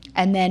open.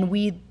 And then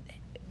we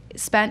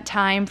spent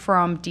time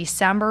from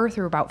December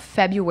through about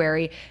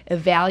February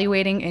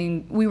evaluating,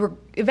 and we were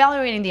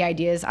evaluating the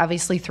ideas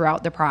obviously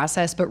throughout the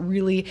process, but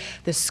really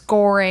the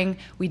scoring,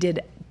 we did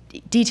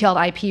detailed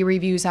IP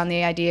reviews on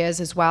the ideas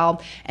as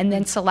well, and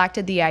then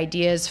selected the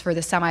ideas for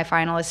the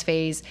semifinalist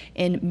phase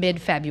in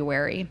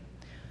mid-February.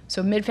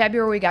 So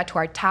mid-February we got to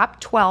our top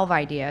 12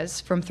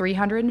 ideas from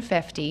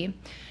 350.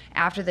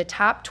 After the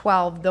top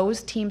 12,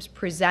 those teams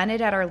presented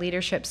at our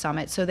leadership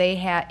summit. So they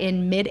had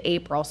in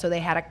mid-April, so they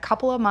had a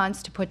couple of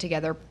months to put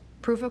together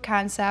proof of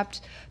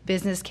concept,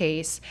 business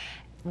case.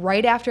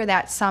 Right after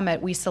that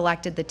summit, we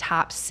selected the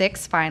top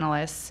 6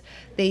 finalists.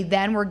 They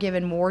then were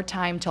given more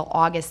time till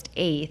August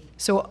 8th,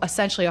 so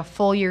essentially a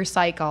full year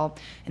cycle,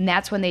 and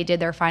that's when they did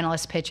their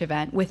finalist pitch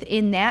event.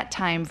 Within that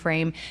time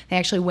frame, they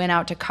actually went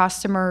out to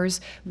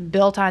customers,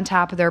 built on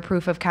top of their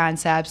proof of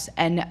concepts,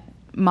 and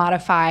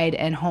modified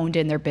and honed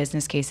in their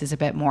business cases a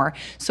bit more.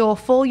 So a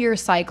full year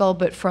cycle,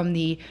 but from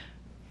the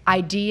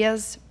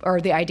ideas or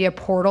the idea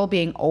portal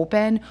being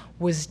open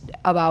was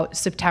about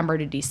September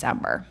to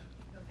December.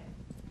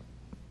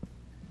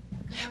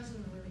 That was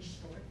really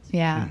short.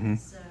 Yeah.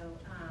 So,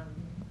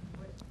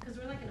 because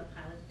we're like in a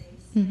pilot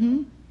phase,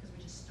 because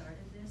we just started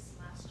this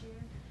last year.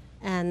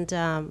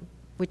 And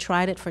we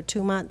tried it for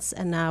 2 months,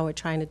 and now we're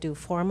trying to do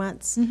 4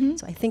 months.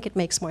 So I think it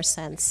makes more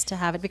sense to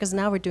have it, because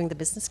now we're doing the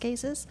business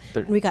cases,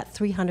 and we got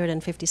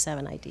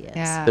 357 ideas.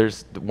 Yeah.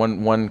 There's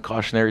one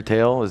cautionary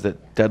tale is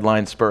that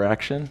deadlines spur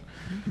action.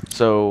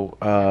 So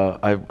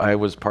I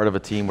was part of a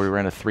team where we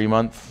ran a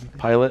 3-month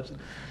pilot,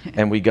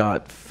 and we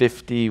got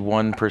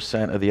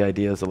 51% of the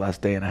ideas the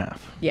last day and a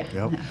half.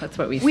 Yeah, That's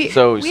what we see.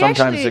 So we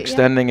sometimes actually-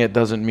 extending it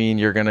doesn't mean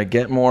you're going to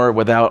get more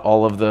without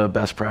all of the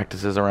best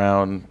practices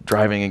around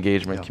driving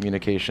engagement,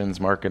 communications,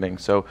 marketing.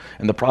 So,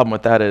 and the problem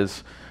with that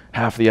is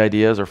half the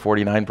ideas, or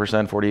 49%,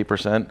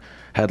 48%,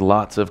 had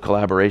lots of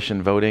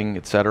collaboration, voting,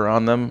 et cetera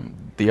on them.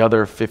 The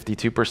other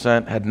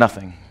 52% had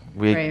nothing.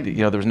 Right.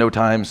 There was no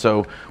time,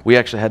 so we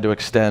actually had to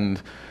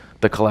extend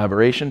the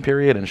collaboration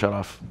period and shut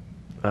off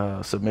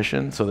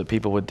submission so that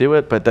people would do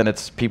it. But then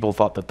people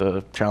thought that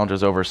the challenge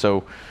was over.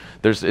 So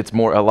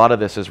a lot of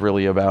this is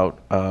really about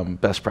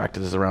best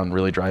practices around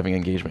really driving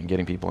engagement and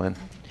getting people in.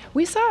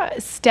 We saw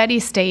a steady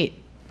state.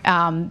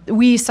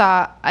 We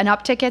saw an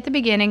uptick at the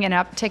beginning and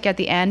an uptick at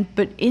the end,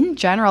 but in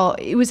general,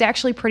 it was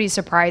actually pretty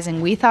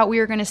surprising. We thought we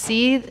were going to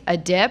see a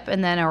dip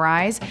and then a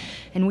rise,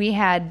 and we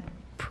had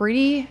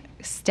pretty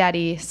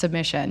steady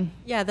submission.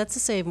 Yeah, that's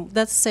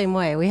the same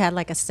way. We had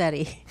like a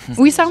steady.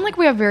 We sound like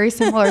we have very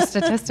similar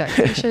statistics.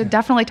 We should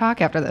definitely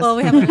talk after this. Well,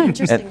 we have an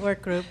interesting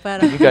work group,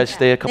 but You guys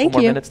stay a couple Thank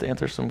more you. minutes to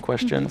answer some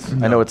questions.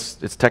 I know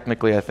it's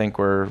technically, I think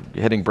we're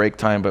hitting break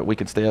time, but we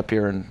can stay up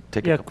here and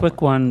take a couple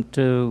quick more. one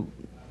to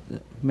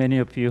many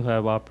of you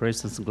have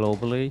operations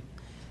globally.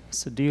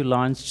 So do you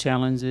launch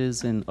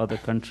challenges in other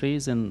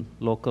countries in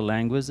local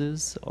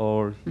languages,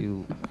 or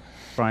you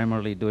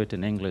primarily do it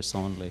in English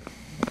only?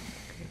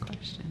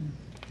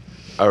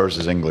 Ours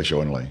is English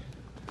only.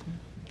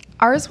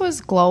 Ours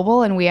was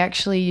global, and we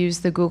actually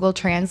used the Google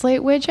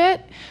Translate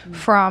widget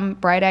from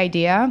Bright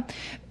Idea.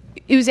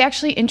 It was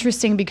actually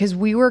interesting because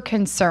we were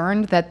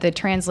concerned that the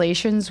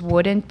translations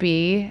wouldn't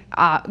be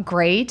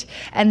great,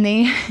 and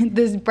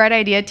this Bright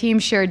Idea team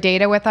shared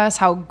data with us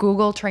how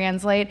Google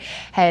Translate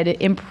had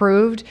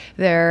improved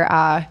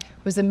their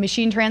was a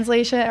machine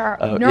translation or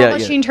neural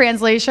machine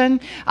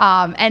translation,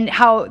 and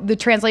how the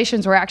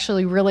translations were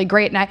actually really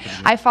great. And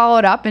I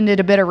followed up and did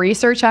a bit of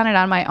research on it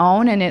on my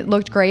own, and it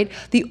looked great.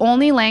 The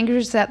only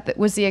language that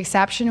was the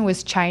exception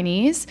was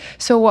Chinese.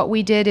 So what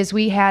we did is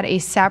we had a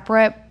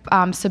separate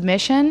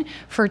submission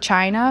for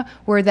China,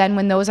 where then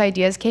when those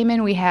ideas came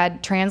in, we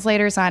had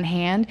translators on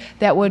hand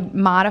that would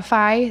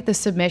modify the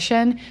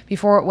submission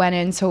before it went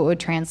in so it would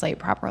translate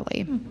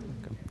properly.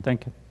 Okay.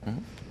 Thank you. Mm-hmm.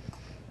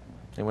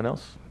 Anyone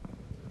else?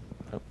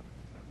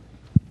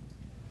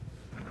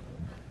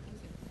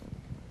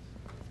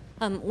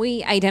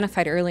 We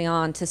identified early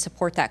on to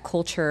support that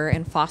culture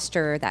and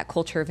foster that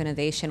culture of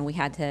innovation. We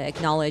had to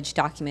acknowledge,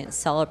 document,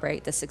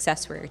 celebrate the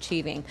success we're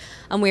achieving.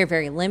 We are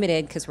very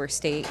limited because we're a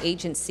state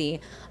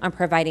agency on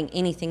providing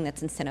anything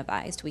that's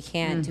incentivized. We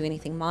can't do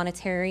anything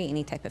monetary,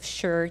 any type of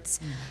shirts.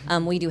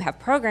 We do have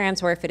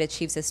programs where if it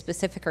achieves a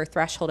specific or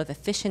threshold of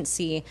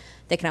efficiency,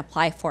 they can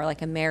apply for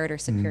like a merit or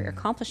superior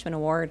accomplishment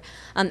award.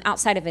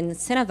 Outside of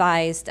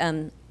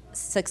incentivized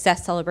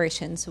success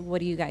celebrations, what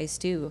do you guys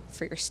do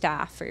for your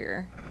staff, for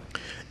your...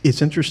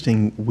 It's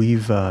interesting,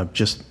 we've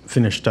just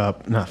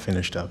not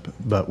finished up,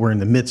 but we're in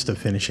the midst of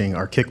finishing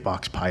our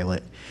Kickbox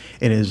pilot.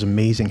 And it is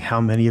amazing how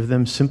many of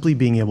them, simply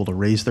being able to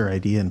raise their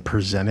idea and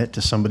present it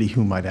to somebody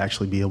who might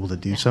actually be able to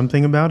do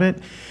something about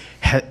it,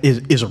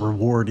 is a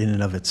reward in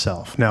and of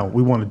itself. Now,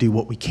 we want to do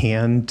what we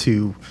can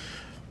to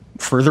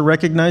further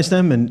recognize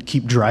them and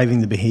keep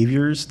driving the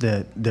behaviors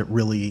that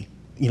really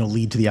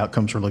lead to the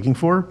outcomes we're looking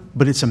for.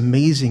 But it's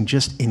amazing,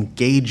 just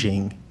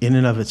engaging in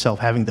and of itself,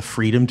 having the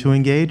freedom to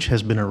engage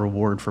has been a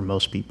reward for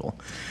most people.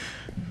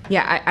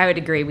 Yeah, I would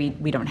agree.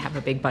 We don't have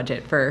a big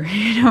budget for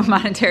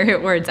monetary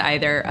awards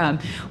either.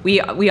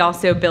 We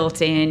also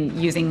built in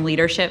using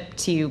leadership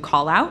to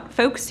call out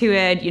folks who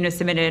had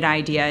submitted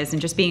ideas,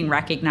 and just being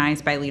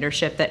recognized by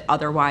leadership that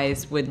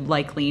otherwise would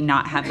likely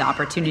not have the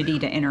opportunity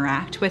to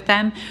interact with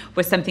them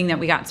was something that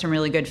we got some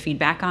really good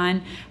feedback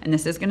on. And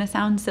this is going to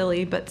sound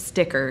silly, but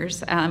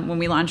stickers. When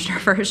we launched our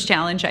first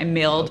challenge, I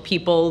mailed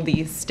people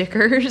these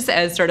stickers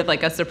as sort of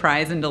like a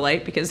surprise and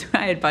delight because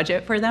I had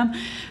budget for them,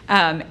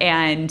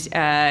 and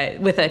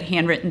with a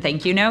handwritten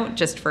thank you note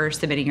just for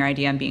submitting your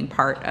idea and being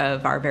part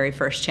of our very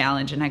first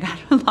challenge. And I got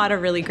a lot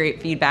of really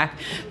great feedback.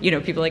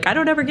 People like, I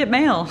don't ever get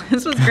mail.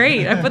 This was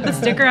great. I put the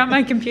sticker on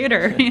my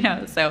computer.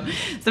 So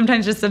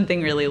sometimes just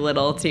something really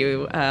little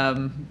to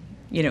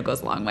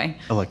goes a long way.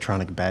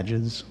 Electronic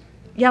badges.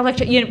 Yeah,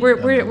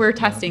 we're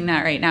testing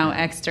that right now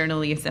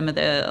externally, some of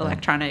the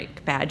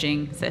electronic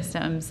badging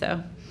systems.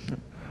 So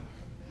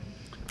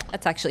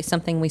that's actually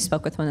something we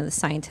spoke with one of the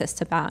scientists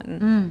about,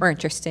 and we're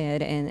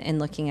interested in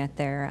looking at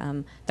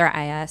their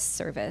IS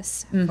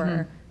service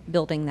for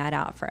building that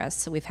out for us.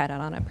 So we've had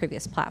it on a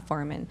previous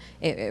platform, and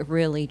it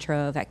really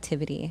drove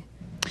activity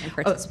and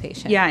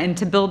participation. Yeah, and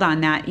to build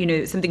on that,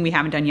 something we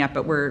haven't done yet,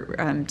 but we're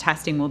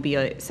testing will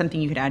be something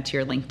you could add to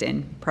your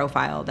LinkedIn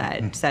profile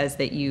that says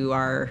that you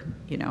are,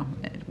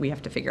 we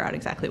have to figure out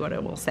exactly what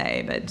it will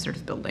say, but sort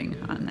of building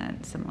on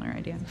that similar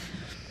idea.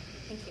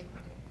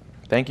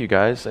 Thank you,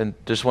 guys. And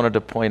just wanted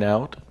to point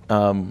out,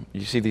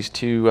 you see these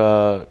two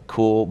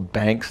cool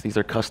banks. These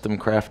are custom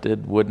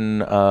crafted wooden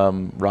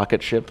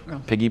rocket ship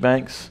piggy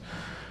banks.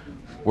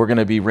 We're going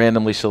to be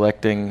randomly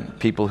selecting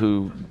people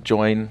who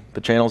join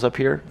the channels up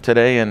here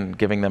today and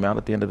giving them out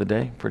at the end of the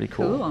day. Pretty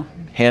cool.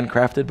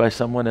 Handcrafted by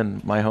someone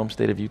in my home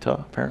state of Utah,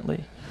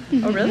 apparently.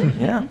 Oh, really?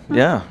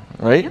 Yeah,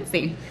 right?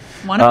 Fancy.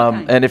 One of a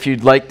kind. And if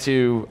you'd like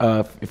to,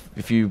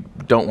 if you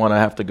don't want to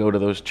have to go to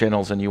those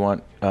channels and you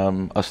want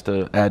us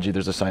to add you,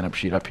 there's a sign-up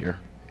sheet up here.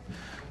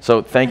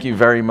 So thank you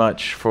very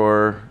much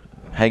for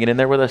hanging in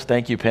there with us.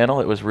 Thank you,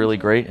 panel. It was really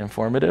great,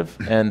 informative,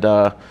 and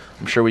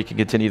I'm sure we can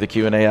continue the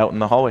Q&A out in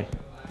the hallway.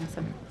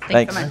 Awesome.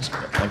 Thanks So much.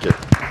 Thank you.